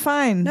would have been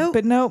fine. Nope.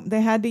 But nope,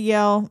 they had to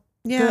yell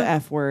the Yeah.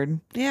 F word.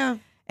 Yeah.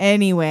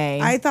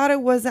 Anyway. I thought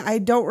it was, I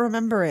don't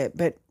remember it,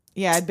 but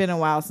Yeah, it'd been a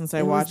while since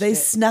I watched they it.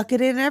 snuck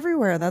it in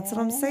everywhere. That's what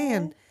I'm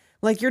saying.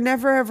 Like, you're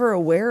never ever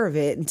aware of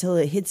it until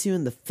it hits you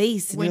in the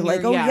face. And When you're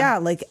like, you're- oh, yeah. yeah,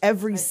 like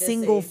every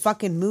single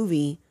fucking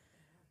movie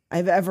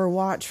I've ever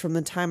watched from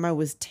the time I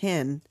was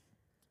 10.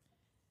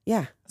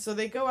 Yeah. So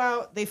they go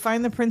out, they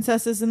find the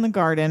princesses in the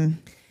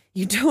garden.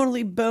 You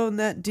totally bone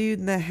that dude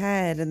in the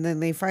head, and then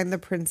they find the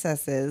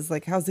princesses.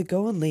 Like, how's it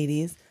going,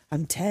 ladies?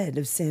 I'm Ted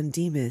of San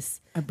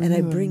Dimas, and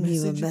I bring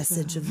you a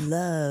message of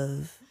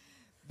love.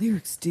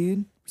 Lyrics,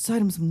 dude. Recite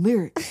them some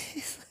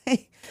lyrics.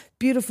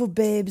 Beautiful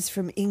babes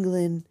from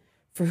England,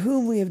 for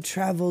whom we have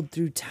traveled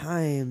through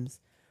times.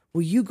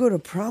 Will you go to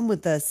prom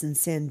with us in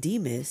San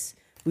Dimas?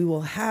 We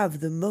will have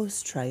the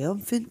most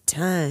triumphant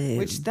time.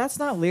 Which, that's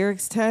not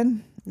lyrics,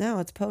 Ted. No,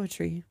 it's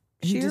poetry.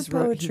 He Sheer just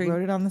poetry.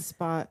 wrote it on the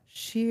spot.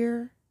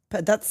 Sheer.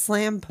 But that's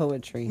slam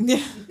poetry.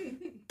 Yeah.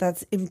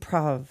 That's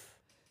improv.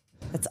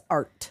 That's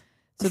art.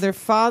 So their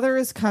father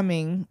is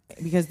coming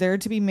because they're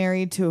to be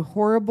married to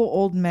horrible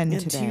old men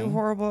And today. two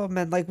horrible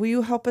men. Like, will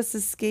you help us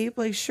escape?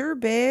 Like, sure,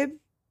 babe.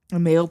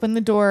 And they open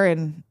the door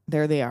and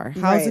there they are.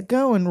 How's Right. it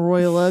going,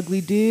 royal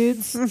ugly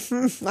dudes?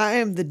 I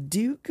am the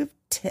Duke of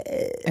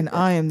Ted. And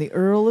I am the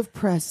Earl of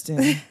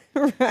Preston.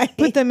 Right.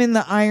 Put them in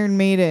the Iron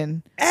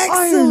Maiden.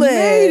 Excellent. Iron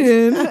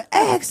Maiden.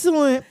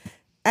 Excellent.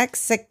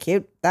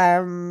 Execute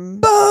them.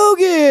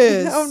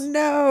 Bogus. Oh,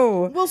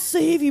 no. We'll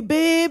save you,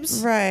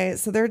 babes. Right.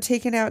 So they're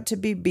taken out to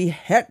be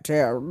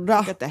beheaded.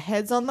 Got the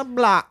heads on the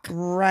block.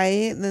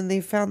 Right. And then they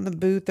found the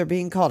booth. They're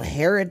being called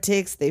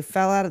heretics. They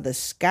fell out of the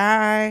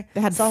sky. They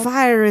had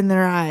fire in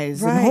their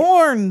eyes Right. and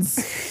horns.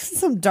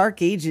 Some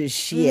Dark Ages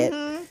shit.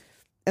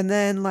 And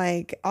then,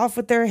 like, off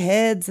with their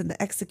heads, and the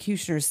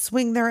executioners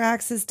swing their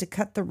axes to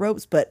cut the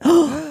ropes. But,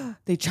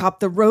 They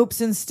chop the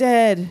ropes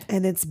instead.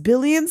 and it's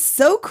Billy and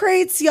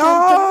Socrates,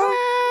 y'all.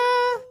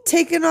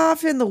 Taking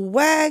off in the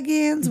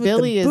wagons with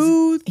Billy the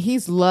booth.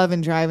 he's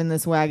loving driving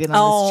this wagon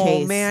on this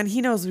chase. Oh, man.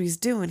 He knows what he's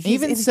doing. He's in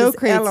Even his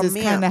Socrates is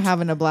element. kind of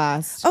having a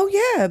blast. Oh,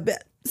 yeah.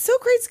 But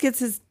Socrates gets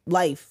his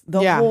life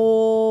the Yeah.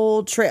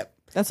 whole trip.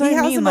 That's what He I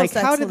has mean. the Like,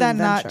 most how did that excellent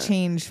not adventure.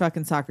 change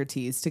fucking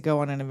Socrates to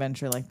go on an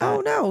adventure like that?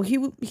 Oh, no.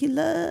 He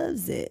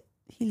loves it.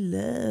 He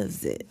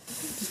loves it.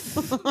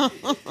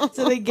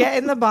 So they get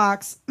in the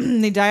box.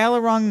 They dial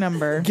a wrong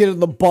number. Get in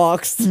the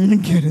box.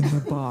 Get in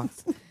the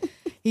box.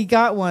 He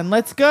got one.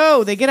 Let's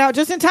go. They get out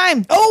just in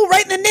time. Oh,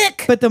 right in the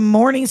nick. But the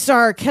Morning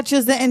Star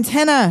catches the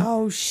antenna.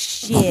 Oh,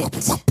 shit.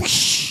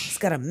 He's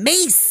got a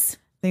mace.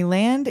 They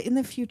land in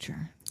the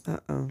future.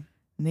 Uh-oh.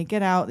 And they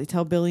get out. They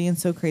tell Billy and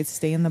Socrates to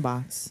stay in the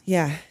box.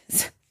 Yeah.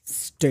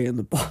 Stay in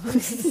the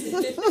box.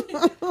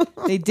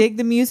 They dig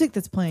the music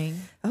that's playing.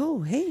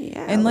 Oh, hey.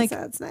 Yeah. And, like-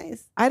 that's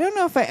nice. I don't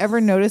know if I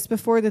ever noticed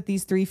before that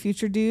these three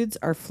future dudes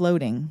are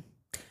floating.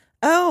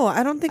 Oh,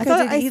 I don't think I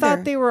did either. I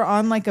thought they were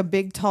on like a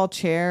big tall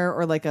chair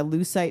or like a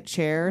lucite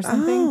chair or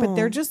something, but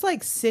they're just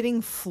like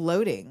sitting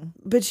floating.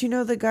 But you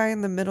know the guy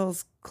in the middle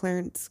is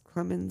Clarence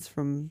Clemens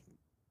from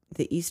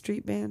the E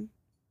Street Band?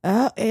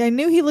 I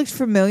knew he looked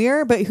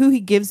familiar, but who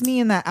he gives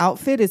me in that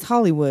outfit is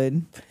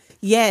Hollywood.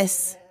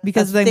 Yes.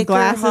 Because of the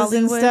glasses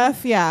Hollywood. And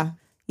stuff. Yeah.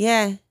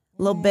 Yeah. A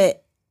little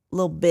bit.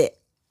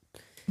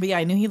 But yeah,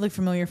 I knew he looked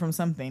familiar from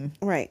something.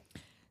 Right.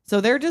 So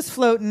they're just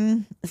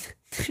floating.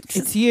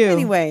 It's you.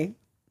 Anyway.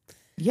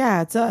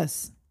 Yeah, it's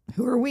us.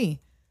 Who are we?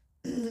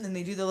 And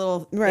they do the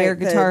little air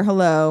guitar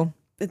hello.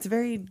 It's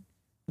very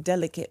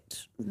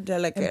delicate.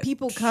 And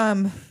people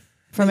come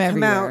from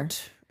everywhere. Come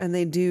out and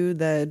they do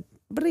the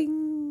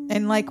bling.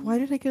 And like, why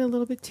did I get a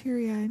little bit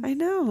teary-eyed? I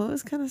know. It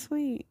was kind of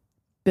sweet.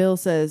 Bill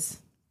says,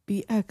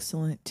 be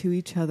excellent to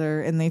each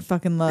other. And they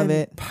fucking love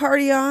it.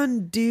 Party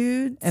on,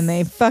 dudes. And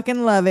they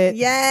fucking love it.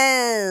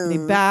 Yes. They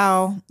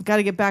bow. Got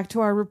to get back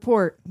to our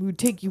report. We would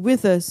take you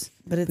with us.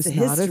 But it's a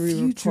not history a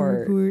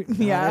future report.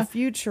 Yeah. A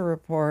future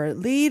report.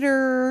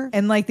 Leader.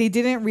 And like, they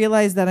didn't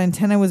realize that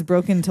antenna was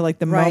broken until like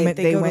the moment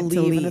they went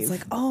to leave. And it's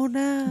like, oh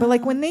no. But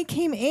like when they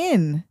came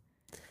in,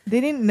 they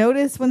didn't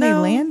notice when they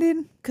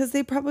landed. Because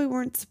they probably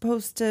weren't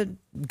supposed to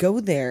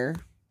go there.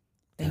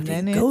 They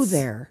didn't go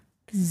there.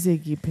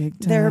 Ziggy Pig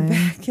time. They're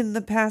back in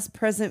the past,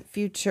 present,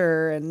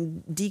 future,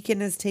 and Deacon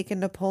has taken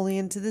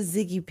Napoleon to the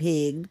Ziggy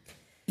Pig.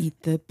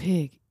 Eat the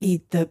pig,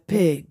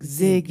 Ziggy,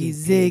 Ziggy,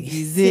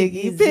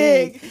 Ziggy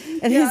Pig.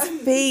 And his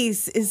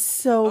face is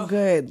so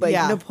good. Like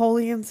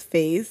Napoleon's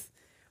face.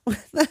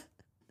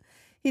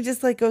 He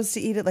just like goes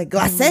to eat it like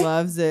glacé. He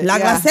loves it. La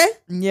glacé?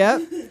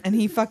 Yep. And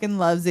he fucking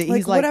loves it. Like,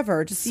 he's like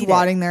whatever, just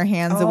swatting their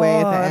hands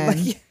away at the end.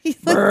 Like, he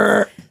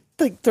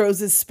like throws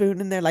his spoon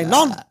in there like,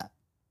 non,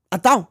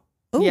 attends.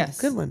 Oh,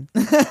 yes. Good one.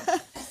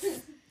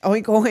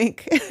 Oink,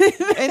 oink.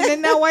 And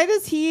then now why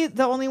does he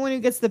the only one who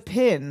gets the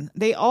pin?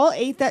 They all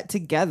ate that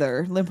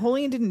together.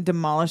 Napoleon didn't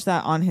demolish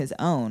that on his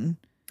own.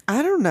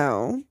 I don't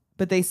know.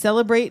 But they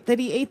celebrate that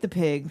he ate the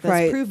pig.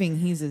 That's proving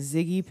he's a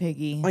Ziggy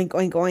Piggy. Oink,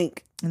 oink, oink.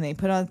 And they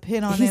put a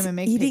pin on him and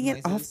make eating pig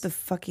it off the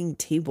fucking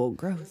table.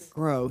 Gross.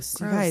 Gross.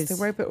 You guys. They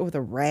wipe it with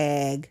a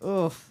rag.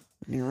 Ugh.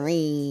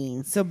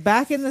 So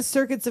back in the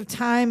circuits of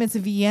time, it's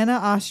Vienna,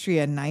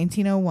 Austria,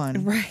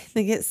 1901. Right.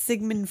 They get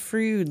Sigmund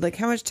Freud. Like,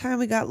 how much time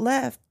we got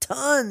left?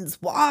 Tons.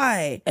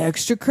 Why?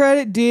 Extra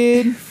credit,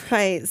 dude.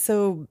 Right.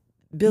 So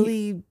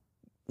Billy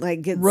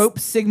like gets rope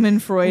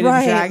Sigmund Freud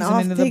and drags him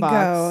into the box.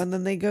 Go, and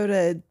then they go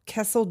to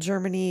Kessel,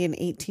 Germany in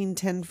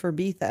 1810 for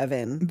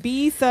Beethoven.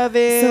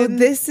 So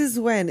this is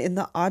when in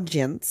the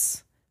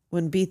audience,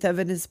 when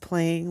Beethoven is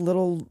playing,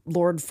 little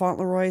Lord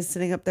Fauntleroy is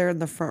sitting up there in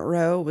the front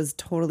row was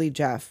totally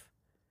Jeff.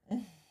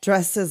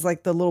 Dressed as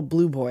like the little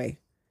blue boy.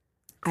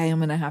 I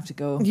am gonna have to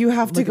go. You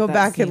have to go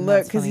back and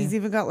look because he's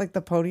even got like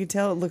the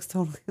ponytail. It looks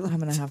totally. I'm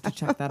gonna have to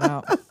check that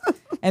out.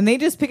 And they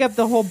just pick up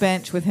the whole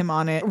bench with him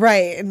on it,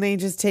 right? And they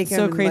just take him.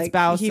 So Crates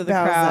bows to the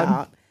crowd,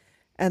 out.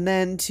 And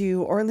then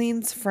to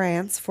Orleans,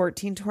 France,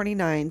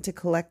 1429, to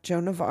collect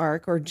Joan of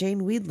Arc or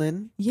Jane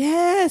Wiedlin.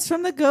 Yes,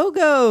 from the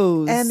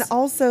Go-Go's, and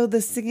also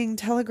the singing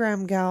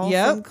telegram gal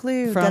from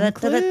Clue, which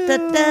we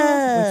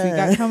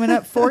got coming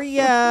up for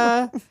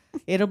ya.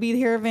 It'll be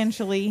here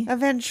eventually.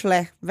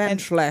 Eventually.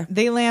 And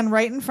they land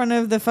right in front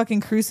of the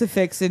fucking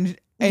crucifix and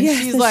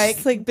she's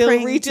like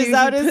Bill reaches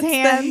out his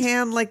hand. The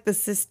hand like the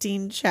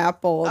Sistine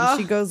Chapel and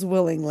she goes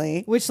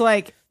willingly. Which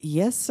like,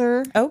 yes,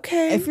 sir.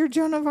 Okay. If you're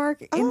Joan of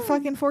Arc in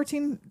fucking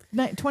 1429.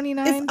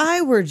 If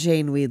I were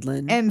Jane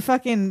Wiedlin. And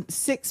fucking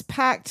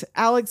six-packed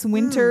Alex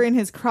Winter in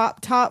his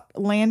crop top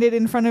landed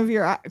in front of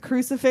your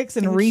crucifix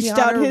and reached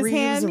out his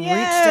hand.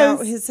 Yes. Reached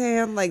out his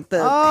hand like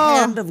the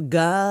hand of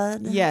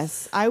God.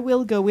 Yes. I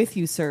will go with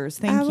you, sirs.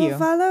 Thank you.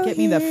 Get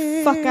me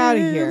the fuck out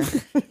of here.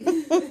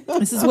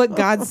 This is what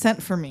God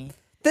sent for me.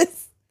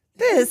 This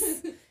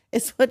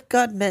is what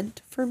God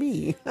meant for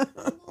me.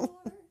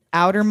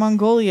 Outer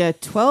Mongolia,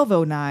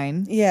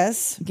 1209.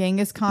 Yes.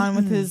 Genghis Khan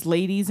with his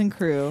ladies and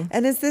crew.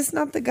 And is this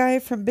not the guy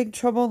from Big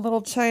Trouble in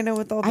Little China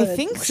with all the... I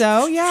think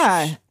so,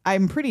 yeah.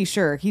 I'm pretty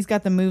sure. He's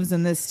got the moves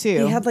in this,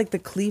 too. He had, like, the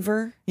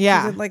cleaver?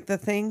 Yeah. He did, like, the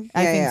thing?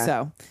 I think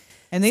so.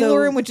 And they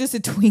lure him with just a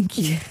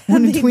Twinkie.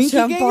 When a Twinkie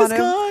jump Genghis on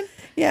Khan?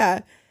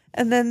 Yeah.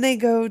 And then they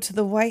go to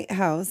the White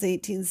House,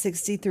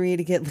 1863,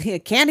 to get a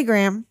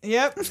candygram.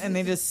 Yep. And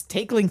they just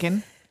take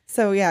Lincoln.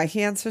 So, yeah,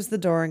 he answers the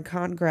door and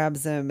Khan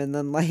grabs him. And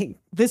then, like...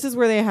 This is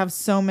where they have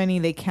so many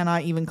they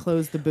cannot even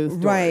close the booth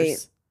doors. Right.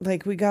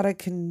 Like,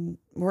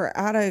 we're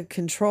out of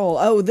control.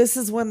 Oh, this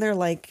is when they're,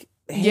 like...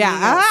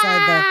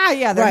 outside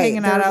they're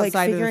hanging out outside,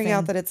 like, figuring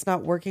out that it's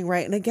not working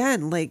right. And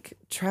again, like,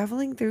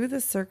 traveling through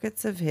the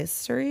circuits of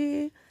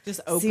history...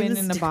 Just open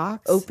in the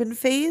box?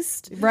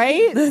 Open-faced.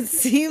 Right? That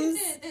seems...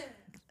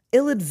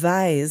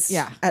 ill-advised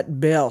at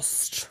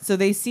best. So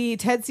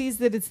Ted sees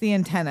that it's the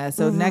antenna.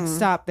 So next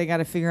stop, they got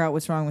to figure out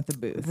what's wrong with the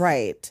booth.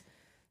 Right.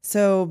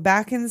 So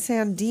back in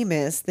San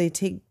Dimas, they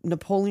take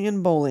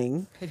Napoleon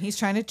bowling. And he's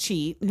trying to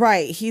cheat.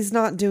 Right. He's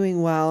not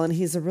doing well, and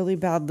he's a really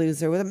bad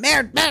loser with a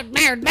merde.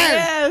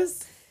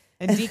 Yes.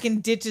 And Deacon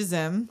ditches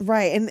him.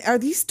 Right. And are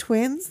these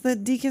twins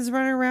that Deacon's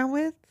running around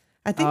with?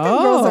 I think them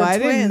girls are I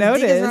twins. didn't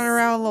notice. Deacon's running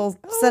around with a little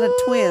set of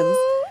twins.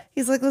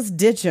 He's like, let's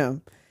ditch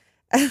them.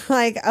 And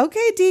like,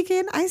 okay,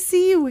 Deacon, I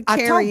see you with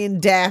Carrie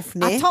and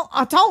Daphne.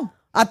 Attends.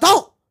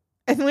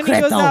 And when he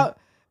goes out,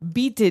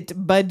 beat it,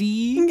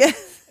 buddy.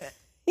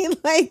 He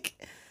like,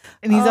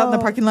 and he's out in the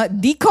parking lot.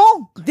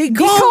 Deacon.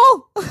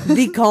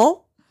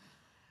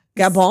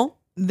 Gabon.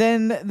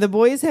 Then the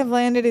boys have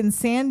landed in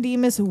San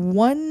Dimas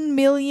 1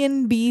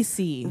 million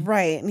BC.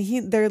 Right.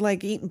 And they're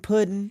like eating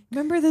pudding.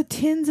 Remember the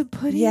tins of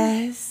pudding?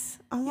 Yes.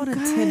 I want a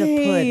tin of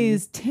pudding.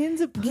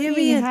 Tins of pudding. Give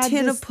me a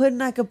tin of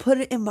pudding. I could put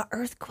it in my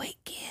earthquake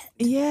kit.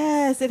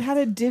 Yes, it had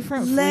a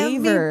different Let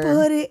flavor. me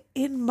put it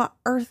in my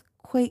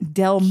earthquake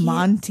Del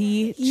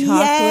Monte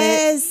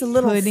chocolate a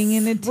little pudding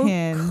in a fruit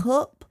tin.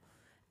 cup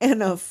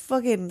and a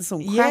fucking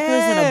some crackers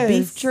and a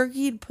beef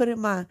jerky to put in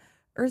my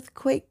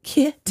earthquake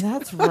kit.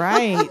 That's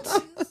right.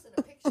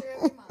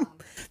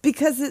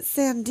 Because it's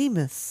San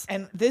Dimas.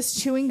 And this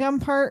chewing gum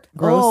part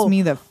grossed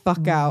me the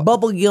fuck out.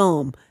 Bubble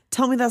yum.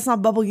 Tell me that's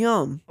not bubble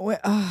yum.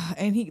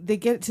 And they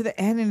get it to the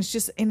end and it's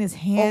just in his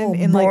hand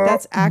and like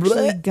that's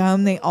actually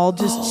gum. They all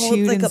just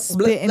chewed like and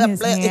spit in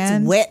his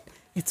hand.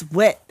 It's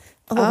wet.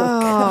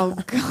 Oh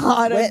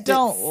God, I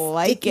don't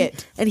like sticky.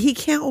 it. And he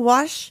can't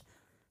wash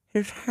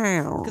his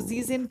hands. Because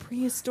he's in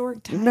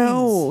prehistoric times.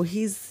 No,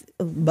 he's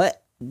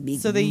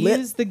So they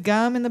use the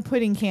gum and the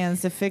pudding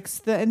cans to fix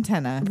the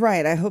antenna.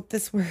 Right, I hope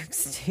this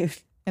works, dude.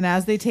 And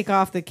as they take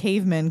off, the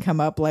cavemen come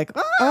up like,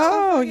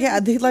 oh yeah,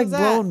 they like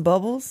blowing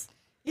bubbles.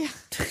 Yeah.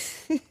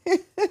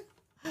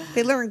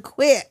 They learn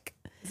quick.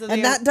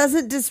 And that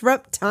doesn't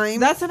disrupt time.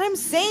 That's what I'm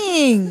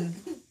saying.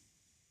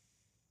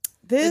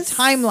 The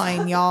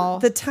timeline, y'all.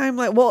 The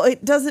timeline. Well,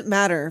 it doesn't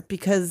matter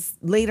because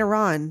later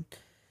on,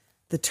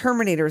 the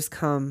Terminators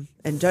come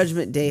and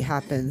Judgment Day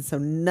happens. So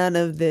none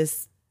of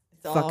this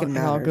fucking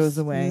matters. It all goes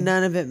away.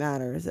 None of it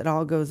matters. It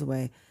all goes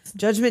away.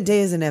 Judgment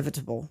Day is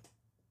inevitable.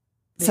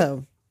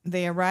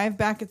 They arrive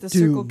back at the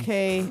Circle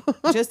K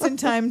just in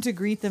time to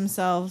greet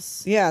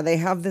themselves. Yeah, they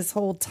have this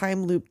whole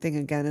time loop thing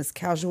again. It's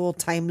casual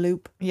time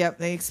loop. Yep,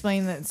 they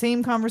explain that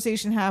same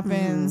conversation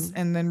happens,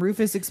 and then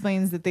Rufus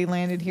explains that they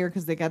landed here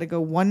because they got to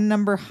go one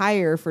number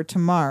higher for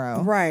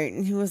tomorrow. Right,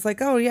 and he was like,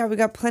 oh yeah, we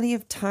got plenty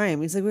of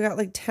time. He's like, we got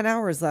like 10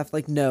 hours left.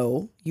 Like,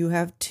 no, you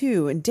have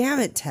 2. And damn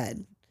it,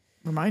 Ted.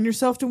 Remind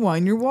yourself to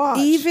wind your watch.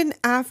 Even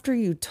after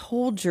you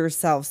told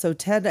yourself. So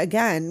Ted,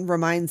 again,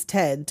 reminds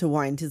Ted to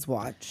wind his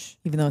watch.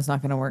 Even though it's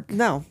not going to work.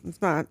 No,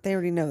 it's not. They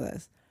already know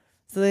this.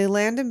 So they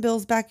land in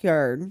Bill's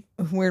backyard.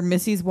 Where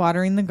Missy's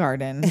watering the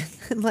garden.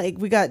 Like,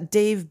 we got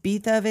Dave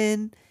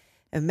Beethoven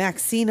and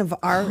Maxine of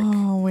Arc.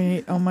 Oh,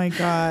 wait. Oh, my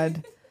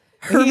God.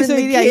 Herman the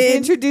He's Kid.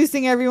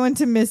 introducing everyone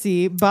to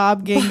Missy.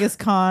 Bob Genghis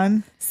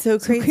Khan.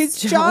 Socrates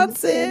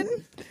Johnson.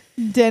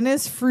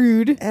 Dennis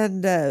Frood.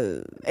 And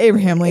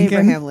Abraham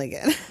Lincoln.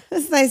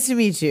 It's nice to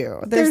meet you.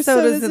 There's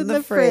sodas in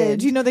the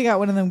fridge. You know they got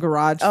one of them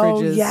garage fridges.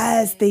 Oh,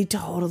 yes. They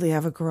totally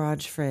have a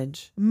garage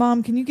fridge.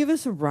 Mom, can you give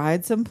us a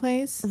ride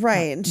someplace?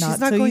 Right. And she's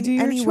not going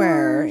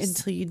anywhere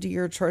until you do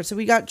your chores. So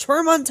we got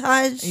chore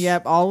montage.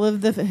 Yep. All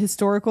of the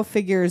historical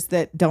figures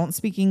that don't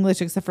speak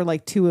English except for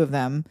like 2 of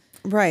them.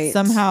 Right.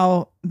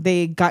 Somehow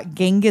they got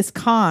Genghis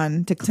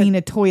Khan to clean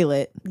a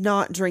toilet.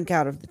 Not drink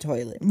out of the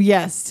toilet.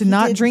 Yes, to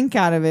not drink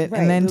out of it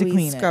and then to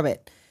clean scrub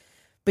it.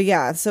 But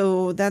yeah,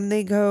 so then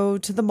they go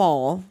to the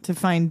mall. To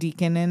find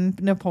Deacon and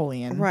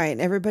Napoleon. Right.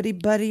 Everybody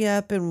buddy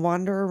up and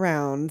wander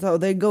around. So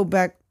they go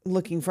back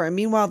looking for it.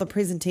 Meanwhile, the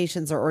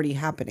presentations are already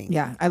happening.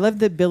 Yeah. I love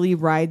that Billy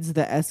rides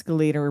the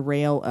escalator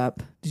rail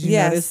up. Did you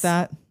notice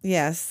that?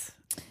 Yes.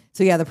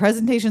 So yeah, the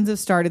presentations have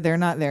started. They're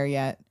not there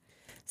yet.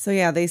 So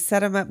yeah, they set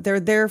them up. They're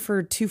there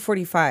for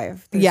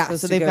 2:45. Yeah,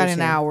 so they've got an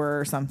hour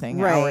or something.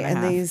 Right,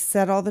 and they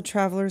set all the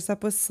travelers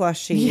up with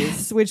slushies.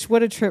 Yes, which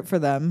what a trip for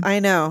them. I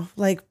know,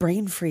 like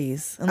brain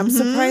freeze. I'm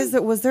surprised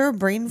that was there a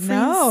brain freeze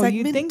segment?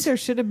 You'd think there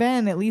should have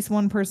been at least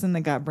one person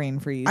that got brain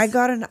freeze. I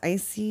got an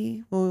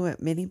icy when we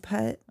went mini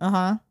putt.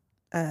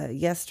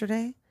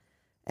 Yesterday,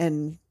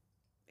 and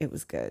it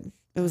was good.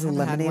 It was a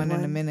lemonade one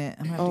in a minute.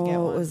 I'm gonna have to get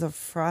one. It was a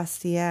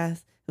frosty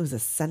ass. It was a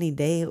sunny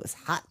day. It was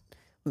hot.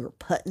 We were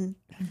putting.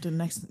 The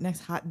next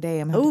hot day,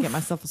 I'm gonna have to get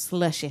myself a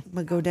slushy. I'm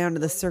gonna go down to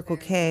the Circle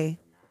K.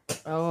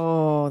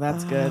 Oh,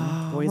 that's good.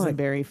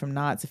 Boysenberry from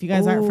Knott's. If you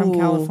guys aren't from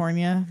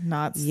California,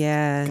 Knott's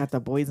got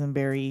the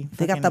boysenberry.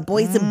 They got the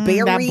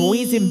boysenberries. That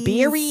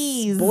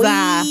boysenberries.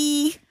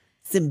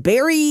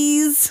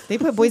 Boysenberries. They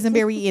put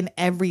boysenberry in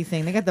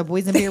everything. They got the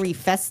boysenberry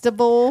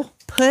festival.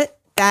 Put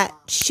that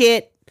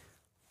shit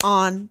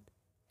on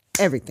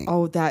everything.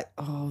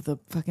 The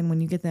fucking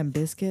when you get them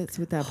biscuits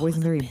with that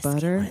boysenberry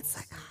butter. It's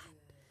like,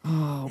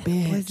 oh,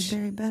 bitch.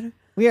 boysenberry butter.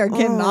 We are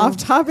getting off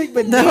topic,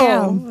 but no,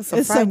 damn,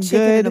 some fried chicken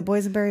and a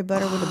boysenberry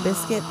butter with a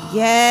biscuit.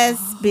 Yes,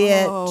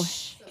 bitch. Oh,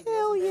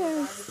 hell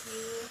yes.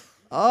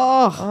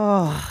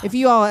 Oh, if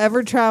you all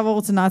ever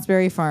travel to Knott's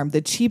Berry Farm,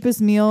 the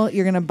cheapest meal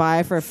you're gonna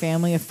buy for a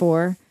family of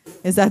 4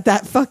 is at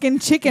that fucking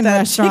chicken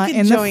restaurant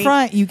chicken in joint. the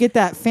front. You get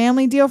that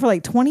family deal for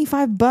like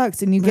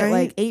 $25, and you get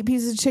like 8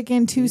 pieces of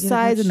chicken, 2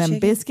 sides, and then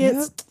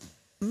biscuits.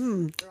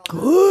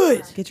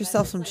 Good. Get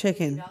yourself some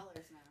chicken.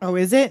 Oh,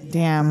 is it?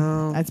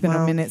 Damn. It's been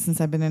a minute since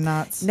I've been in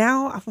Knott's.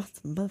 Now I want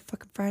some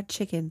motherfucking fried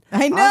chicken.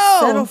 I know.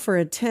 I'll settle for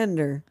a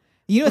tender.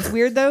 You know what's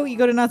weird though? You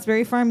go to Knott's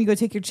Berry Farm, you go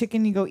take your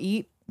chicken, you go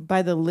eat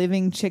by the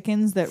living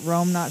chickens that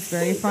roam Knott's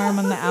Berry Farm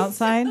on the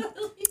outside.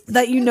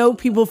 That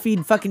people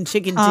feed fucking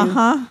chicken to.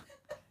 Uh-huh.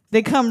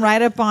 They come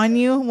right up on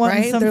you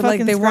wanting some They're fucking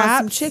like, they want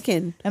some scraps.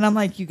 chicken. And I'm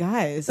like, you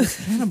guys,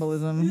 it's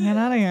cannibalism. Get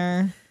out of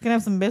here. You can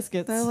have some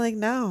biscuits. They're like,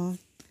 no,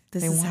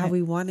 this They is want how it.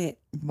 we want it.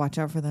 Watch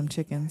out for them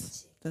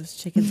chickens. Those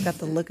chickens got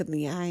the look in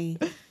the eye.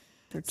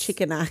 They're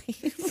chicken eyes.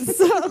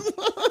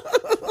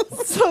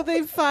 So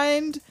they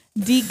find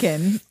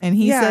Deacon, and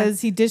he Yeah.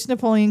 says he ditched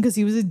Napoleon because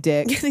he was a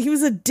dick. He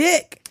was a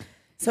dick.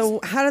 So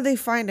how do they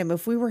find him?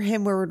 If we were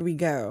him, where would we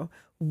go?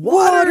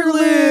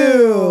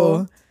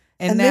 Waterloo.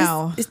 And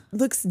now this, it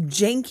looks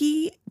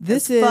janky.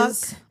 this as fuck.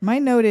 is my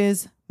note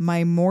is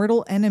my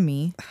mortal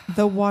enemy,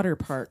 the water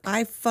park.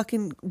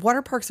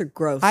 Water parks are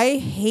gross. I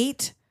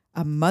hate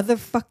a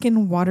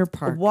motherfucking water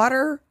park.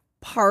 Water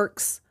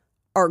parks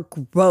are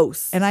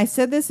gross. And I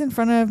said this in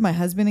front of my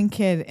husband and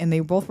kid, and they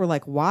both were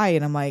like, "Why?"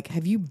 And I'm like,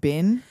 "Have you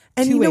been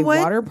And to you know a what?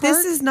 water park?"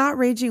 This is not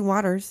Raging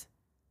Waters.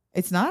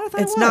 It's not. I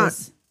thought It's it not.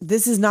 was.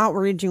 This is not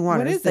Raging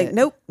Waters. is Like, it?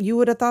 nope. You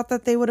would have thought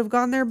that they would have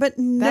gone there, but That's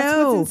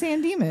no. what's in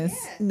San Dimas.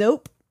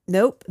 Nope.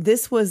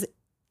 This was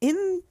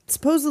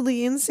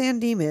supposedly in San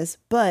Dimas,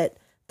 but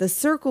the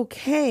Circle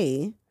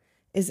K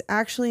is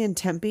actually in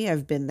Tempe.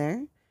 I've been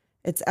there.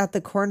 It's at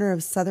the corner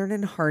of Southern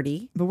and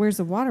Hardy. But where's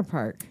the water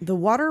park? The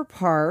water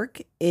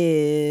park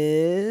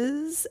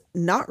is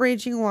not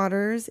Raging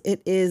Waters.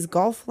 It is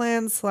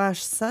Golfland /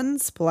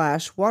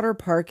 Sunsplash Water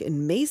Park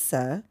in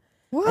Mesa.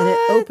 What? And it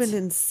opened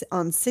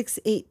on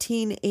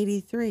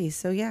 6/18/83.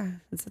 So yeah,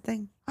 it's a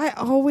thing. I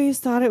always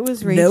thought it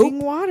was Raging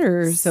Nope.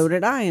 Waters. So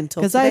did I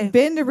until Because today. I've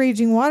been to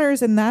Raging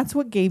Waters, and that's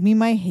what gave me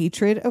my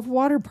hatred of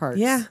water parks.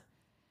 Yeah,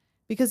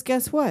 Because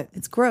guess what?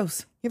 it's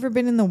gross. You ever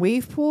been in the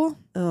wave pool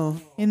Oh,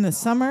 in the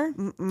summer?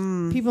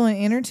 People in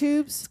inner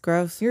tubes? it's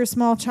gross. You're a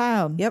small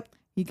child. Yep.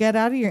 You get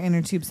out of your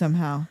inner tube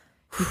somehow.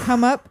 You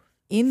come up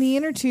in the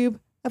inner tube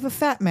of a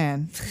fat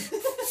man.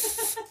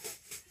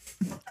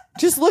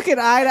 Just look at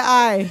eye to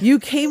eye. You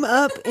came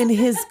up in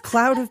his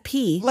cloud of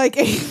pee. Like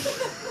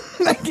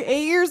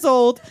 8 years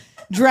old,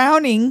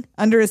 drowning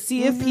under a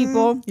sea of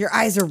people, Your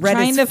eyes are red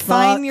trying as to fuck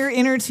find your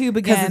inner tube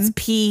because again. it's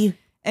pee.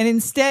 And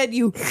instead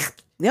you,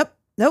 Yep.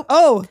 Nope.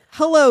 oh,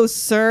 hello,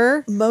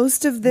 sir.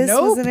 Most of this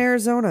Nope. was in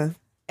Arizona.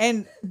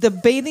 And the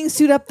bathing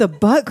suit up the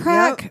butt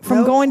crack Yep. from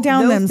Nope. going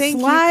down No, them thank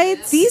you.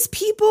 slides. These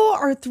people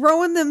are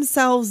throwing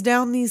themselves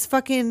down these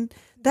fucking.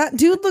 That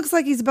dude looks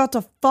like he's about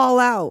to fall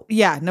out.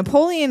 Yeah,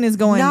 Napoleon is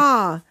going.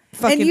 Nah.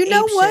 fucking And you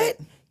know ape what? shit.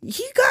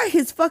 He got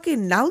his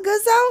fucking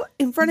nalgas out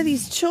in front of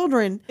these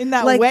children. In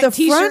that like wet the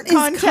t-shirt front is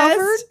contest?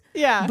 covered.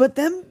 Yeah. But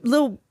them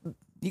little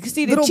You can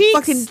see the little cheeks.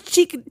 fucking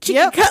chicken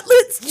Yep.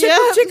 cutlets. Chickle,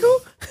 Yep.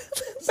 chickle.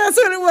 That's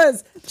what it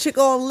was.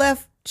 Chickle on the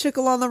left,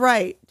 chickle on the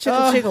right.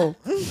 Chickle, chickle.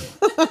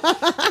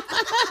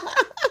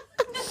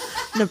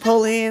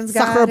 Napoleon's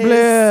got Sacre his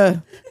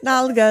bleu.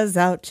 nalgas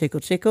out. Chickle,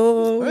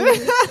 chickle.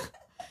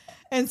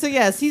 And so,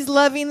 yes, he's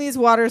loving these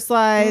water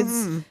slides.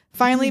 Mm-hmm.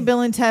 Finally,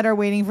 Bill and Ted are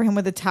waiting for him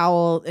with a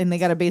towel, and they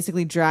got to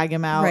basically drag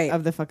him out Right.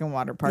 of the fucking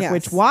water park. Yes.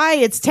 Which, why?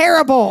 It's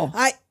terrible.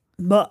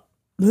 Don't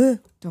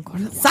Don't go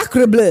to the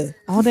Sacre bleu.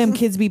 All them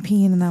kids be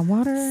peeing in that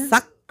water.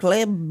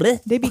 Sacre bleu.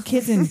 They be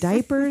kids in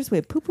diapers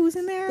with poo-poos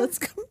in there. Let's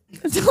go.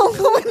 Don't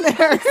go in there.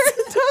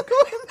 Don't go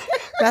in there.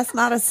 That's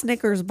not a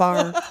Snickers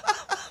bar.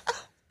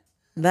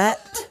 That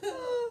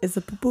is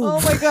a poo-poo.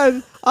 Oh my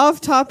God. Off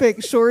topic,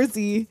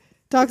 Shorzy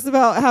talks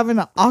about having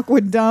an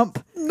aqua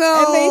dump.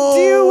 No. And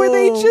they do, where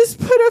they just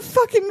put a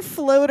fucking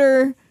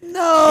floater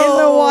No. in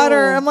the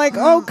water. I'm like,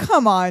 oh,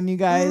 come on, you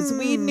guys.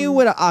 We knew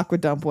what an aqua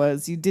dump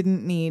was. You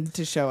didn't need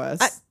to show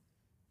us.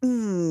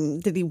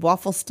 Did he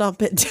waffle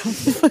stomp it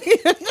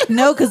down?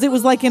 No, because it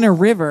was like in a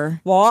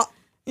river. What?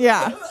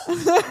 Yeah.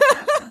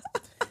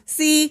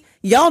 See,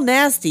 y'all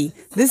nasty.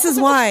 This is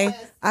why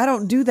I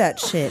don't do that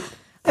shit.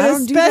 I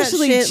don't do that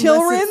Especially shit unless it's-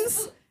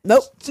 children's.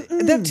 Nope.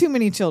 There too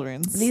many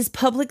children's. These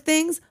public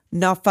things,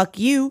 no, fuck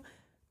you.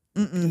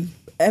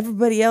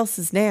 Everybody else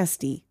is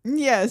nasty.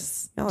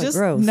 Yes. Y'all are Just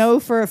gross. know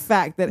for a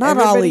fact that Not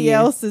all of everybody you.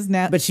 else is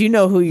nasty. But you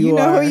know who you, you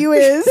know are. who you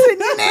is. And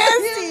you're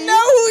nasty. You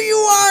know who you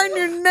are and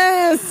you're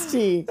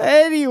nasty.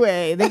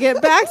 Anyway, they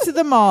get back to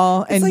the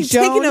mall It's and like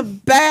Joan, taking a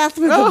bath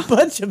with a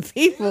bunch of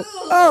people.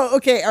 Oh,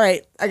 okay. All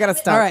right. I gotta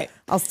stop. All right.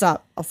 I'll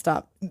stop.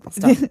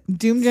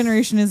 Doom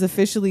Generation is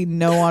officially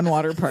no on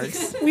water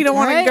parks. We don't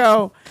want All right? to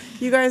go.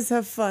 You guys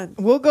have fun.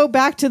 We'll go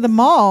back to the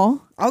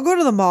mall I'll go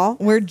to the mall.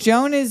 where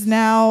Joan is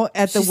now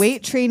at the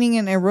weight training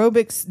and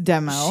aerobics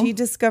demo. She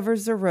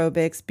discovers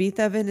aerobics. Beeth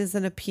Evan is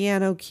in a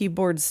piano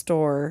keyboard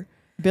store.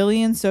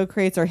 Billy and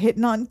Socrates are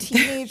hitting on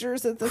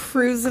teenagers at the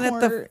Cruising food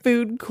at the court.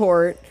 food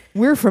court.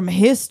 We're from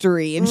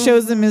history and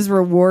shows them his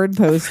reward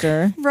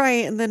poster.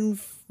 Right. And then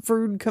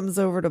Frood comes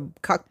over to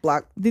cock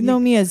block. They know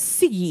me as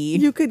Siggy.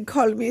 You could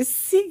call me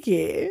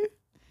Siggy.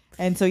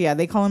 And so, yeah,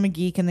 they call him a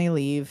geek and they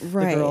leave.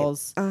 Right. The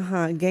girls.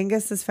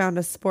 Genghis has found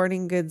a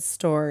sporting goods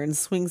store and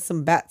swings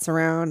some bats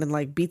around and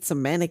like beats a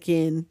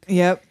mannequin.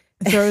 Yep.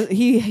 So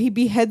he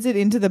beheads it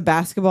into the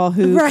basketball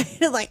hoop.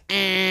 Right. Like,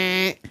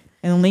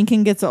 And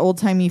Lincoln gets an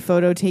old-timey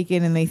photo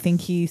taken and they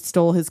think he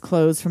stole his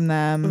clothes from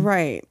them.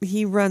 Right.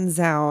 He runs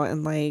out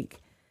and like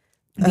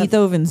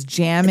Beethoven's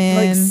jamming.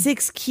 like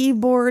 6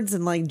 keyboards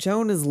and like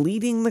Joan is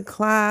leading the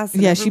class.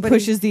 And Yeah, she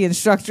pushes the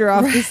instructor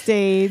off the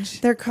stage.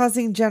 They're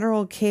causing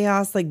general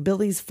chaos. Like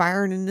Billy's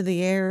firing into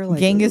the air. Like,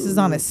 Genghis is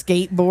on a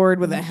skateboard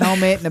with a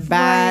helmet and a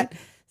bat.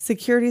 Right.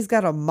 Security's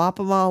got to mop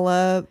them all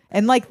up.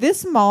 And like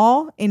this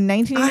mall in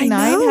 1989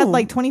 I had know.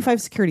 like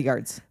 25 security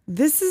guards.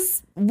 This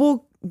is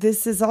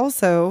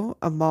also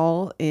a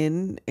mall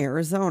in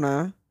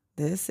Arizona.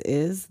 This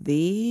is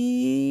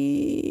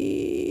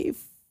the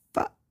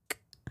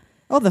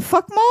Oh, the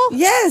fuck mall?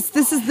 Yes,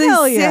 this is the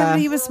Hell yeah. San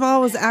Dimas Mall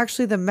was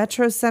actually the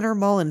Metro Center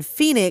Mall in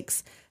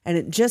Phoenix, and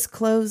it just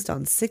closed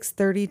on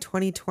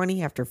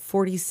 6/30/2020 after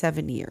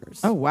 47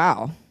 years. Oh,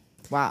 wow.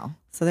 Wow.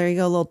 So there you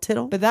go, a little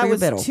tittle. But for that your was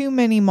biddle. too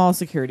many mall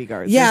security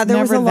guards. Yeah, There's there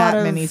was never a that lot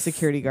of many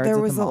security guards There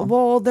at was the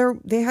mall.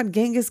 they had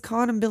Genghis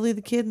Khan and Billy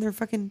the Kid, and they're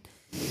fucking.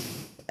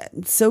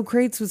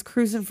 Socrates was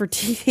cruising for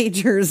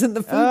teenagers in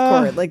the food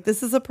court. Like,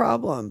 this is a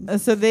problem.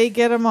 So they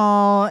get them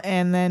all,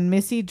 and then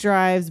Missy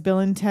drives Bill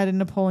and Ted and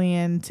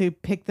Napoleon to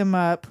pick them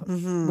up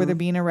where they're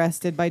being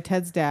arrested by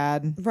Ted's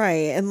dad.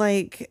 Right. And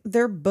like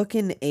they're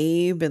booking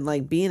Abe and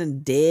like being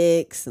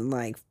dicks and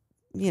like,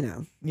 Yeah.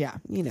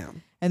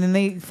 And then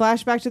they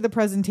flash back to the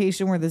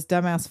presentation where this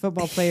dumbass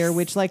football player,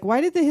 which like,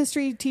 why did the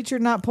history teacher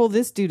not pull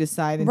this dude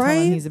aside and tell him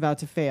Right? he's about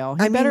to fail?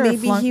 He I mean, better have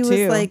maybe flunked he was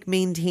too. like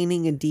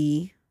maintaining a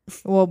D,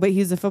 Well, but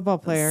he's a football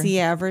player, C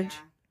average.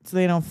 so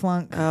they don't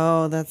flunk.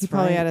 Oh, that's He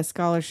probably right. had a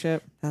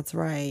scholarship. That's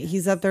right.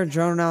 He's up there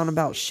droning on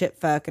about shit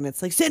fuck, and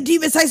it's like San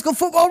Dimas High School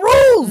football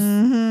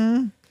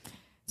rules.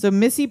 So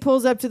Missy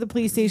pulls up to the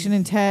police station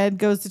and Ted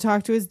goes to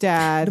talk to his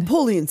dad.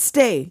 Napoleon,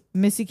 stay.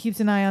 Missy keeps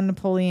an eye on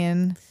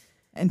Napoleon,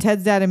 and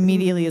Ted's dad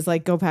immediately is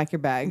like, go pack your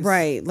bags.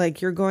 Right,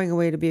 like you're going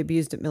away to be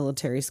abused at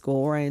military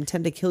school, where I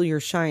intend to kill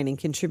your shine and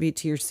contribute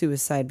to your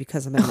suicide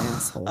because I'm an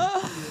asshole.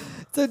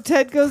 So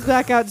Ted goes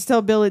back out to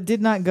tell Bill it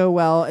did not go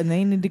well, and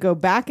they need to go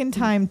back in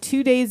time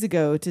 2 days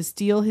ago to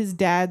steal his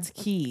dad's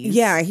keys.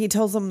 Yeah, he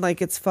tells them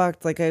like it's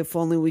fucked. Like if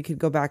only we could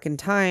go back in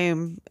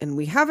time, and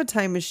we have a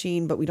time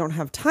machine, but we don't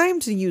have time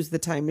to use the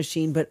time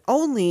machine, but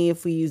only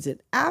if we use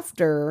it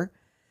after.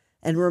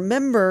 And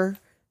remember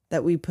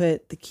that we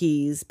put the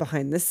keys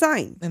behind the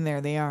sign. And there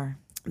they are.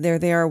 There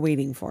they are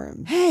waiting for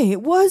him. Hey,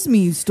 it was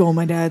me who stole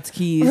my dad's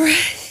keys.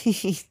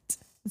 Right.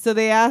 So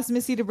they asked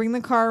Missy to bring the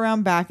car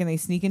around back, and they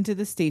sneak into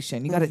the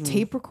station. You got a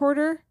tape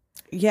recorder?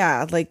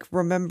 Yeah, like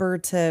remember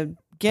to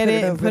Get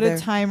it and over put there. a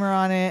timer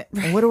on it.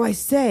 And what do I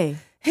say?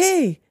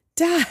 Hey,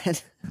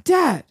 Dad.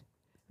 Dad.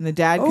 And the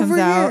dad comes Over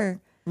out here.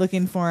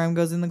 looking for him,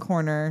 goes in the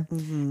corner.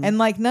 And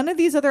like none of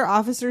these other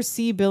officers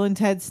see Bill and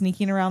Ted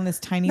sneaking around this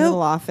tiny Nope.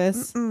 little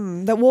office.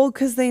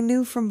 Because they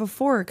knew from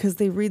before, because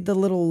they read the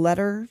little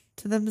letter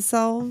to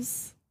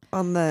themselves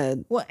on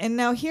the. Well, and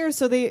now here,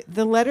 so the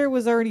letter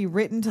was already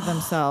written to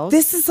themselves.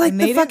 This is like and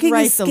the they didn't fucking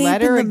write escape the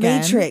letter in the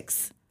again.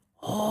 Matrix.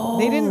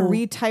 They didn't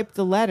retype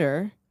the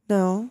letter.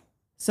 No.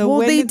 So Well,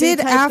 when they did did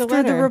type after the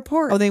letter?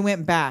 report. Oh, they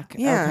went back.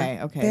 Yeah.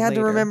 Okay. They had to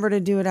later. remember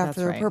to do it after That's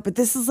the right. report. But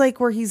this is like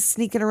where he's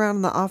sneaking around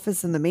in the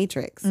office in the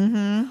Matrix.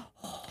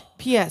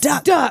 P.S.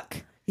 Duck. Duck.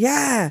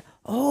 Yeah.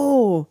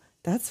 Oh,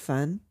 that's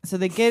fun. So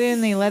they get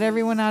in, they let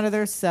everyone out of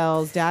their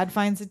cells. Dad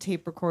finds a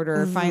tape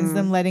recorder, finds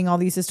them letting all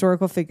these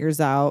historical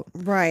figures out.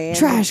 Right. And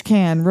Trash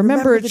can.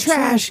 Remember the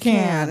trash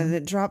can. And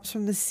it drops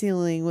from the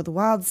ceiling with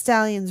Wild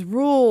Stallions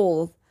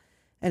rule.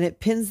 And it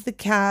pins the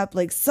cap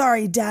like,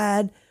 sorry,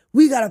 Dad,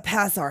 we got to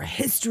pass our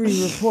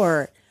history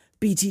report.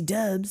 BT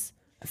Dubs,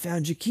 I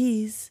found your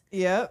keys.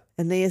 Yep.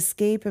 And they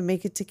escape and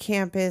make it to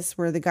campus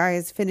where the guy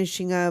is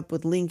finishing up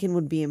with Lincoln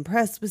would be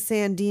impressed with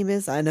San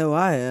Dimas. I know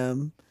I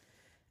am.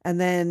 And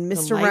then The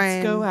Mr. lights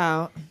Ryan, go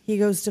out. he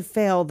goes to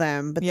fail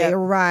them, but Yep. they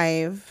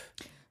arrive.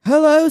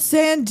 Hello,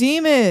 San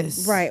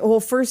Dimas. Right. Well,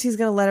 first he's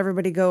going to let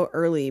everybody go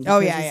early.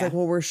 Because yeah, he's yeah. like,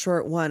 well, we're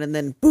short one. And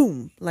then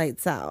boom,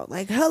 lights out.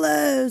 Like,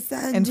 hello,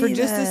 San And for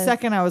just a Dimas.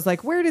 second, I was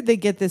like, where did they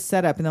get this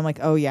set up? And I'm like,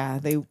 oh, yeah.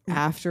 They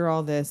after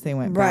all this, they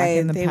went back Right,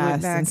 in the they went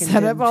past back and and set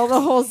did- up all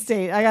the whole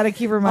state. I got to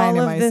keep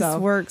reminding All of myself.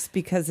 this works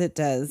because it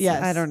does.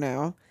 Yes. I don't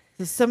know.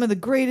 So some of the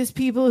greatest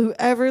people who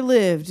ever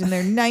lived in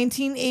their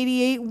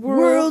 1988 World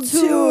World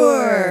Tour.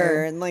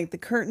 Tour. And like the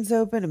curtains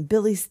open and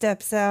Billy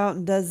steps out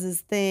and does his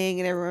thing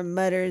and everyone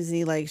mutters and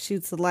he like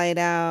shoots the light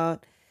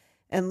out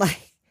and like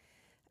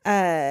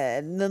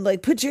and then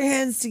like put your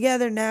hands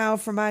together now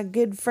for my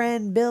good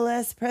friend Bill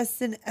S.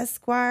 Preston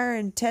Esquire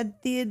and Ted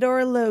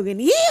Theodore Logan.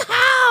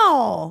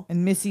 Yeehaw!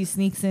 And Missy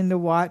sneaks in to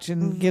watch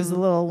and gives a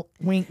little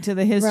wink to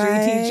the history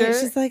teacher.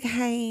 She's like,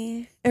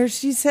 hi. Or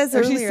she says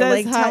Or she earlier, says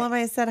like, hi. tell him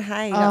I said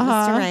hi. Uh-huh.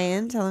 Mr.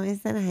 Ryan, tell him I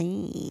said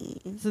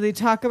hi. So they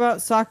talk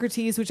about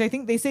Socrates, which I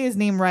think they say his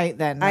name right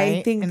then, right?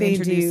 I think and they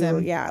introduce do.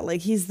 him. Yeah, like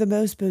he's the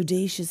most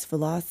bodacious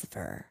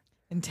philosopher.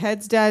 And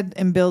Ted's dad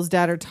and Bill's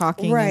dad are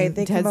talking. Right, And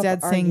they come Ted's up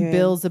dad saying arguing.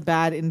 Bill's a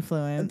bad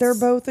influence. They're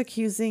both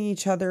accusing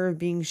each other of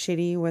being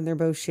shitty when they're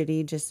both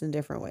shitty, just in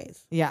different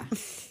ways. Yeah.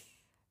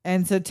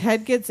 And so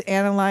Ted gets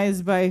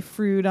analyzed by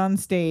Frood on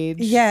stage.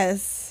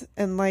 Yes.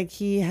 And like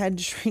he head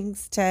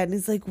shrinks Ted and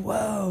he's like,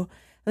 whoa.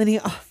 And then he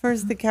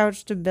offers the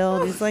couch to Bill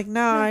and he's like,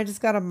 no, I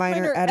just got a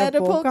minor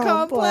Oedipal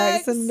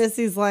complex. And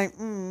Missy's like,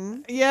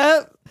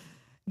 Yep.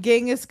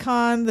 Genghis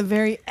Khan, the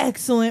very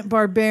excellent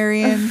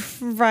barbarian,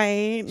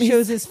 right.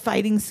 shows his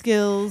fighting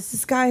skills.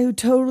 This guy who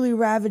totally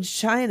ravaged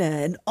China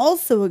and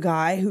also a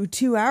guy who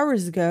 2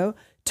 hours ago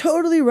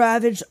totally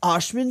ravaged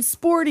Oshman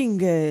Sporting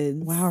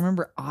Goods. Wow,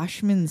 remember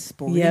Oshman's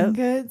Sporting Yep.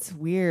 Goods?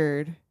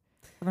 Weird.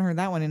 Haven't heard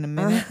that one in a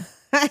minute.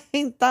 I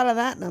ain't thought of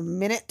that in a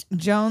minute.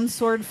 Jones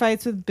sword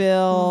fights with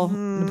Bill.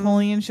 Mm-hmm.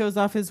 Napoleon shows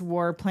off his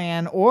war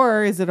plan.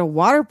 Or is it a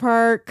water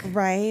park?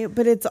 Right.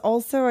 But it's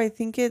also, I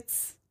think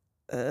it's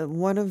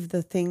one of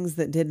the things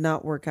that did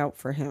not work out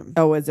for him.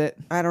 Oh, is it?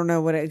 I don't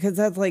know what it, because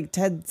that's like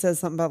Ted says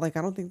something about like,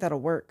 I don't think that'll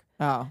work.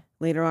 Oh.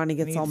 Later on, he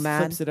gets all mad.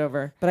 Flips it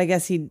over. But I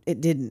guess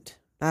it didn't.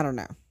 I don't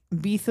know.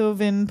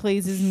 Beethoven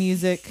plays his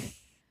music.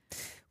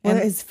 Well,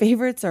 And- his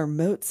favorites are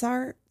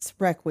Mozart's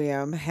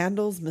Requiem,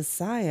 Handel's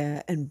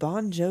Messiah, and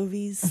Bon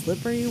Jovi's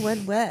Slippery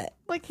When Wet.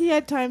 Like he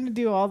had time to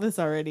do all this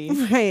already.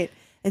 Right.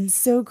 And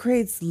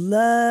Socrates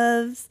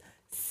loves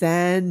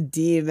San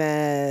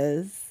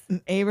Dimas.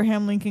 And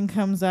Abraham Lincoln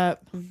comes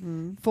up.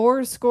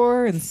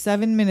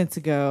 407 minutes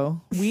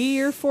ago, we,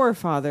 your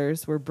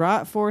forefathers, were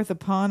brought forth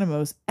upon a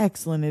most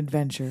excellent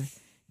adventure,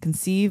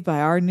 conceived by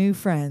our new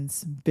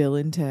friends, Bill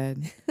and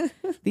Ted.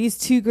 These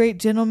two great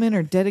gentlemen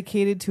are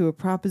dedicated to a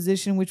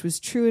proposition which was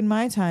true in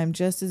my time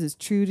just as is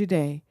true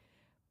today.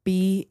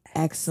 Be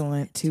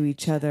excellent to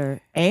each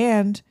other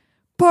and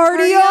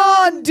party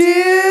on,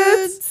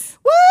 dudes!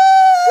 Woo!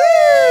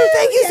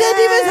 Thank you, San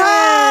Dimas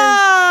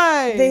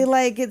High! They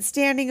like get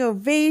standing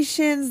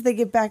ovations. They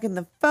get back in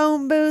the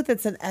phone booth.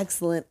 It's an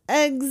excellent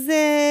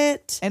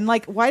exit. And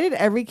like, why did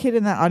every kid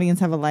in that audience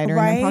have a lighter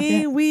in their Right?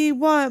 pocket? We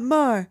want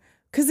more.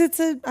 Because it's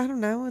I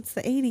don't know, it's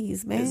the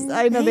 80s, man.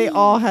 I know they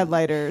all had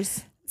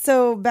lighters.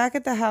 So back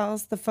at the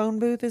house, the phone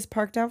booth is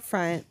parked out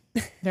front.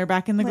 They're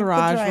back in the like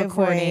garage driveway.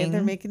 recording.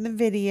 They're making the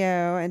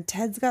video, and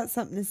Ted's got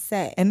something to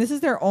say. And this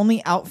is their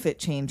only outfit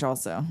change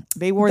also.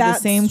 They wore That's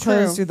the same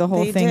clothes true. through the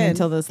whole They thing did.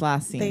 until this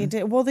last scene. They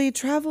did. Well, they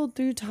traveled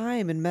through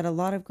time and met a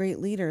lot of great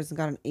leaders and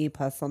got an A+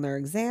 on their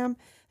exam,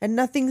 and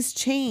nothing's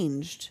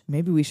changed.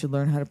 Maybe we should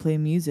learn how to play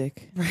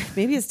music.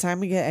 Maybe it's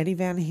time we get Eddie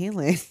Van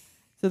Halen.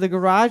 So the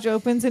garage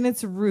opens and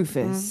it's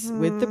Rufus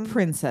with the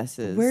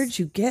princesses. Where'd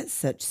you get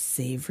such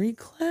savory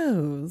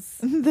clothes?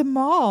 The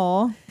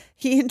mall.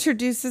 He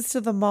introduces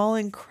to the mall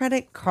and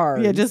credit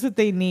cards. Yeah, just what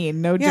they need.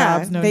 No Yeah,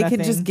 jobs, no they nothing.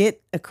 could just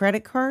get a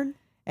credit card.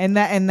 and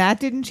that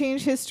didn't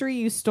change history.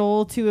 You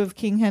stole two of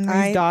King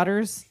Henry's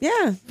daughters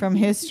Yeah. from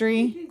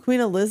history.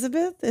 Queen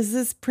Elizabeth? Is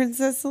this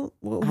Princess?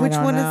 Which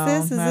don't one know.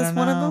 is this? Is I this don't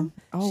one of know. them?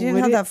 Oh, She didn't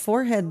would have it- that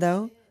forehead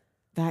though.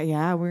 That we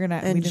And didn't look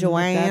that up.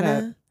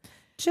 Joanna.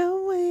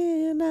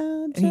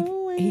 Joanna.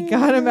 And he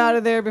got him out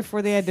of there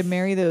before they had to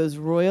marry those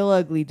royal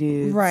ugly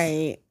dudes.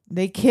 Right.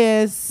 They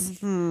kiss.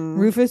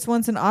 Rufus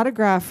wants an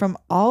autograph from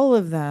all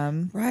of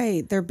them.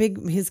 Right. They're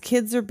big. His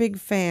kids are big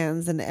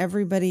fans, and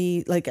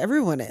everybody, like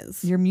everyone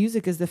is. Your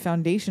music is the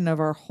foundation of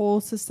our whole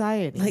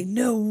society. Like,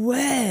 no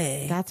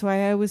way. That's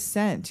why I was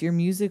sent. Your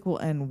music will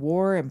end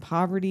war and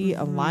poverty,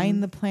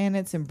 align the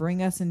planets, and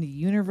bring us into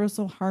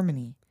universal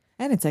harmony.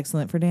 And it's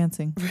excellent for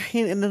dancing. Right.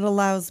 And it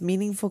allows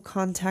meaningful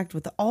contact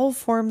with all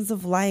forms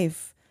of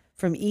life,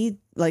 from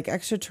like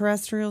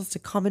extraterrestrials to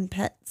common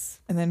pets.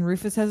 And then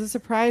Rufus has a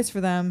surprise for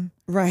them.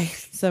 Right.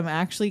 Some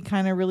actually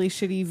kind of really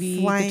shitty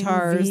V Flying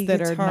guitars V that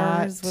guitars are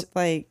not with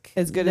like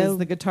as good no- as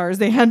the guitars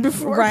they had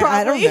before. Right.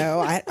 I don't probably. know.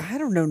 I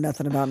don't know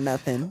nothing about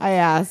nothing. I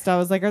asked. I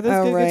was like, "Are those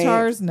Oh, good right.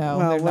 guitars?" No,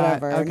 Well, they're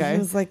whatever. not. And Okay. he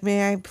was like,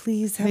 "May I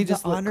please They have the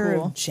just look honor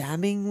cool. of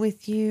jamming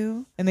with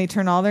you?" And they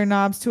turn all their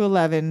knobs to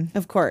 11,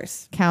 Of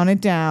course. count it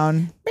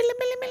down,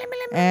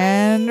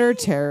 and they're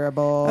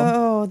terrible.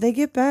 Oh, they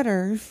get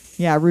better.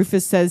 Yeah,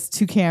 Rufus says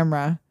to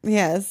camera,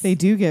 Yes. they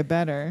do get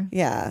better.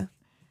 Yeah.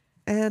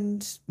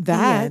 And the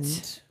That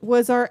end.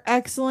 was our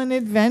excellent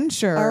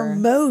adventure. Our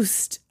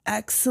most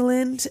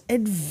excellent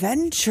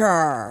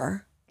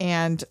adventure.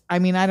 And I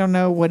mean, I don't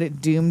know what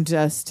it doomed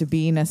us to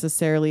be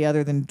necessarily,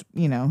 other than,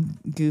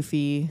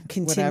 goofy, whatever.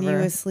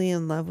 Continuously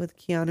in love with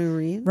Keanu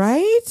Reeves.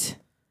 Right?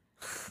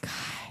 God.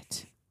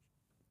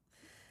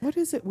 What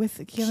is it with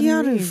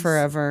Keanu Reeves?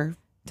 forever.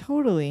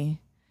 Totally.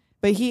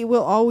 But he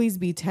will always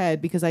be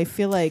Ted, because I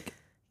feel like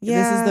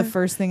Yeah. this is the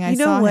first thing I You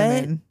know saw what?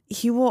 him in.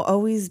 He will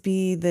always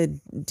be the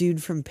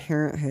dude from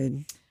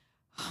Parenthood.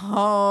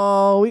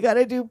 Oh, we got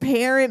to do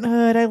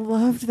Parenthood. I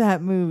loved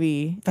that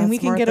movie. That's and we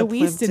can get a Martha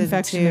Weast Plimpton,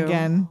 infection too.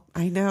 again.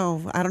 I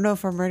know. I don't know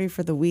if I'm ready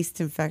for the Weast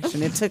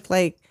infection. It took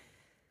like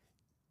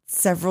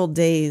several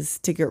days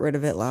to get rid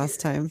of it last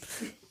time.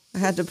 I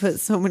had to put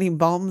so many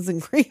balms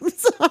and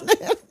creams on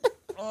it.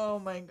 Oh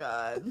my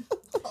God.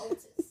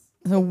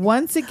 So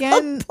once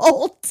again,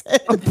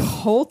 Bolted. a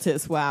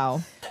poultice.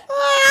 Wow.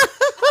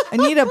 I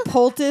need a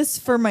poultice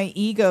for my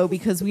ego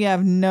because we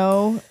have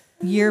no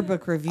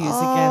yearbook reviews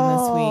again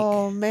this week.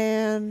 Oh,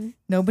 man.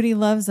 Nobody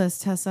loves us,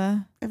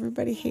 Tessa.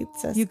 Everybody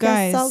hates us. You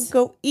guys. Guess I'll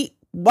go eat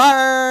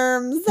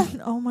worms.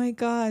 Oh my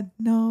God.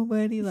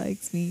 Nobody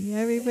likes me.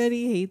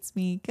 Everybody hates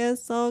me.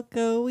 Guess I'll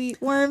go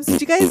eat worms.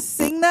 Did you guys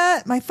sing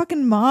that? My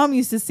fucking mom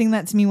used to sing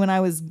that to me when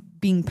I was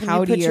being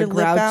pouty or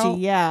grouchy.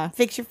 Yeah.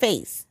 Fix your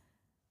face.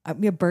 A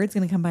bird's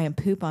going to come by and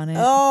poop on it.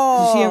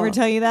 Oh. Did she ever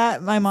tell you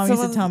that? My mom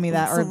used to tell me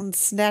that. Or someone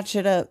snatch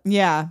it up.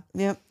 yeah.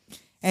 Yep.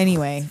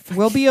 Anyway,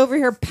 we'll be over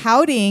here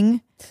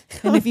pouting.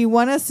 And if you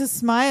want us to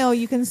smile,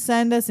 you can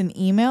send us an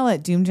email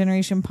at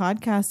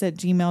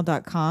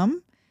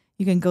doomgenerationpodcast@gmail.com.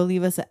 You can go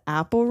leave us an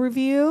Apple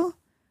review.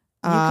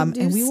 And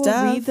we will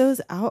read those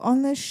out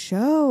on the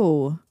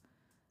show.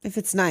 If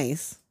it's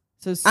nice.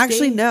 So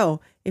actually, no.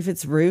 If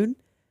it's rude,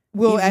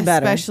 we'll even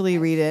better. especially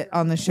read it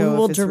on the show. We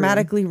will if it's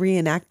dramatically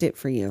reenact it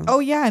for you. Oh,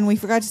 yeah. And we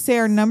forgot to say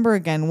our number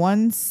again.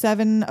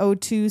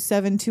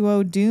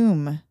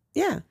 1-702-720-DOOM.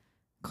 Yeah.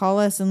 Call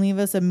us and leave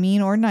us a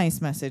mean or nice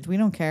message. We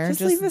don't care.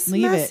 Just leave us a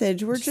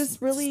message. We're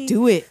just really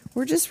do it.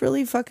 We're just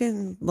really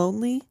fucking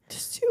lonely.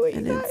 Just do it,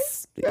 and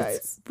guys.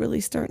 It's really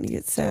starting to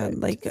get sad.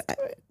 Like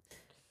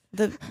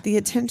the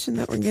attention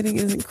that we're getting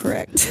isn't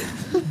correct.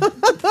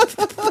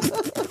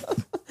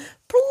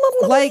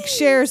 Like,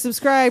 share,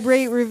 subscribe,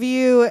 rate,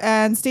 review,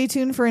 and stay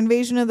tuned for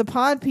Invasion of the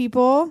Pod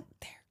people.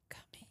 They're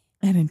coming.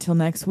 And until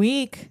next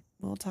week,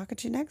 we'll talk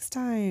at you next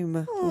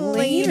time.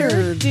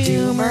 Later,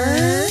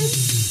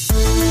 Doomers.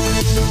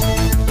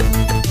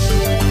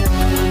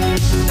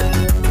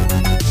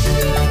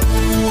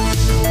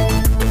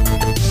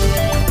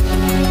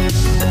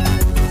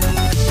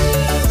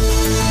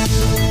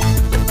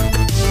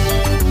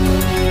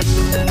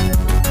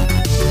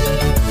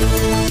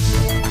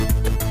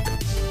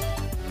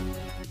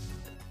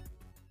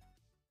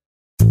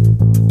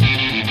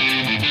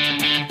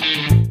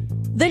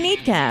 The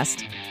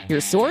Neatcast, your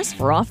source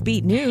for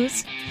offbeat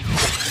news.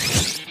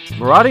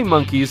 Marauding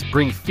monkeys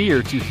bring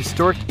fear to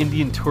historic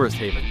Indian tourist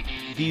haven.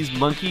 These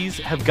monkeys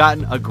have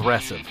gotten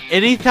aggressive.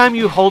 Anytime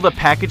you hold a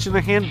package in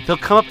their hand, they'll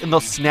come up and they'll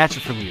snatch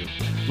it from you.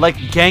 Like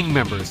gang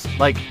members.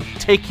 Like,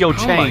 take Yo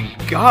Chang. Oh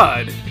my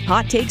God.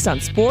 Hot takes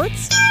on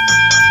sports.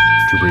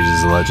 Drew Brees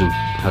is a legend.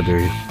 How dare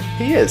you?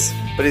 He is,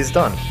 but he's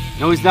done.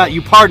 No, he's not.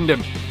 You pardoned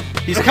him.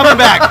 He's coming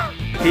back.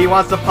 He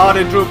wants to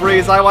pardon Drew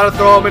Brees. I want to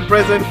throw him in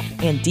prison.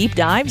 And deep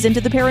dives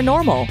into the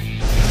paranormal.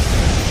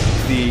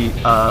 The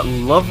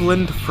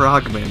Loveland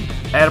Frogman.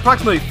 At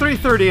approximately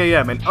 3:30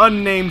 a.m., an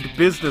unnamed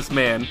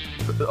businessman,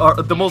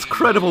 the most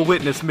credible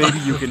witness maybe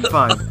you can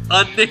find.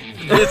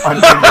 Unnamed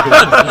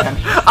businessman.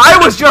 I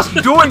was just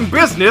doing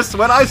business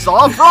when I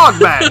saw a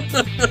frogman.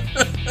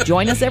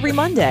 Join us every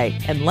Monday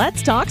and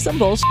let's talk some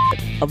bullshit.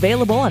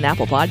 Available on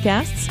Apple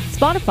Podcasts,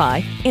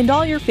 Spotify, and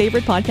all your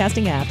favorite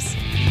podcasting apps.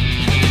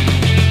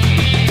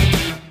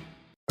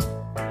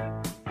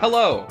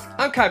 Hello,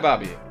 I'm Kai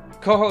Bobby,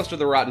 co-host of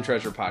the Rotten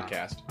Treasure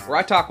podcast, where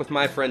I talk with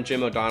my friend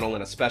Jim O'Donnell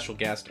and a special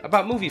guest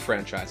about movie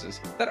franchises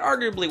that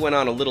arguably went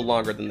on a little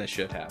longer than they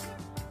should have.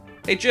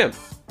 Hey Jim,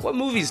 what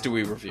movies do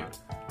we review?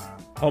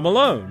 Home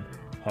Alone,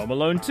 Home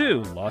Alone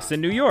 2, Lost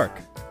in New York,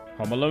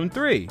 Home Alone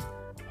 3,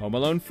 Home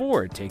Alone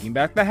 4, Taking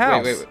Back the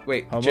House,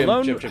 Wait. Home Jim,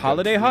 Alone,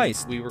 Holiday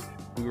Heist. We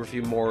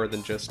review more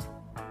than just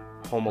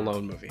Home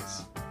Alone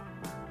movies.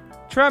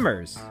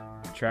 Tremors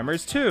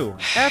 2,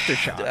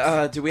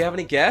 Aftershocks. Do we have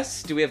any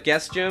guests? Do we have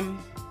guests, Jim?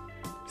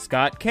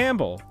 Scott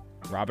Campbell,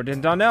 Robert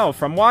and Donnell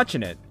from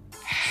Watching It,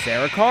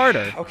 Sarah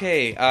Carter.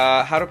 Okay,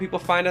 how do people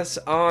find us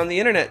on the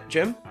internet,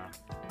 Jim?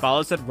 Follow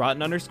us at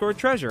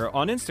Rotten_Treasure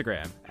on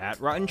Instagram, at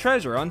Rotten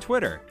Treasure on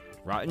Twitter,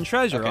 Rotten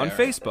Treasure on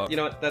Facebook. You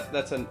know what?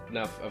 That's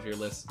enough of your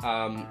list.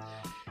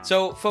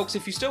 So, folks,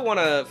 if you still want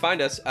to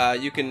find us,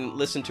 you can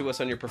listen to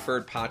us on your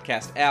preferred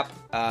podcast app,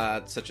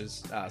 such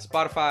as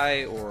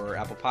Spotify or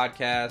Apple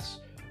Podcasts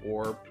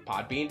or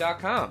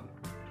Podbean.com,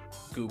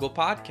 Google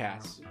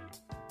Podcasts,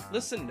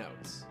 Listen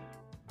Notes,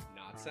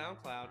 not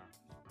SoundCloud.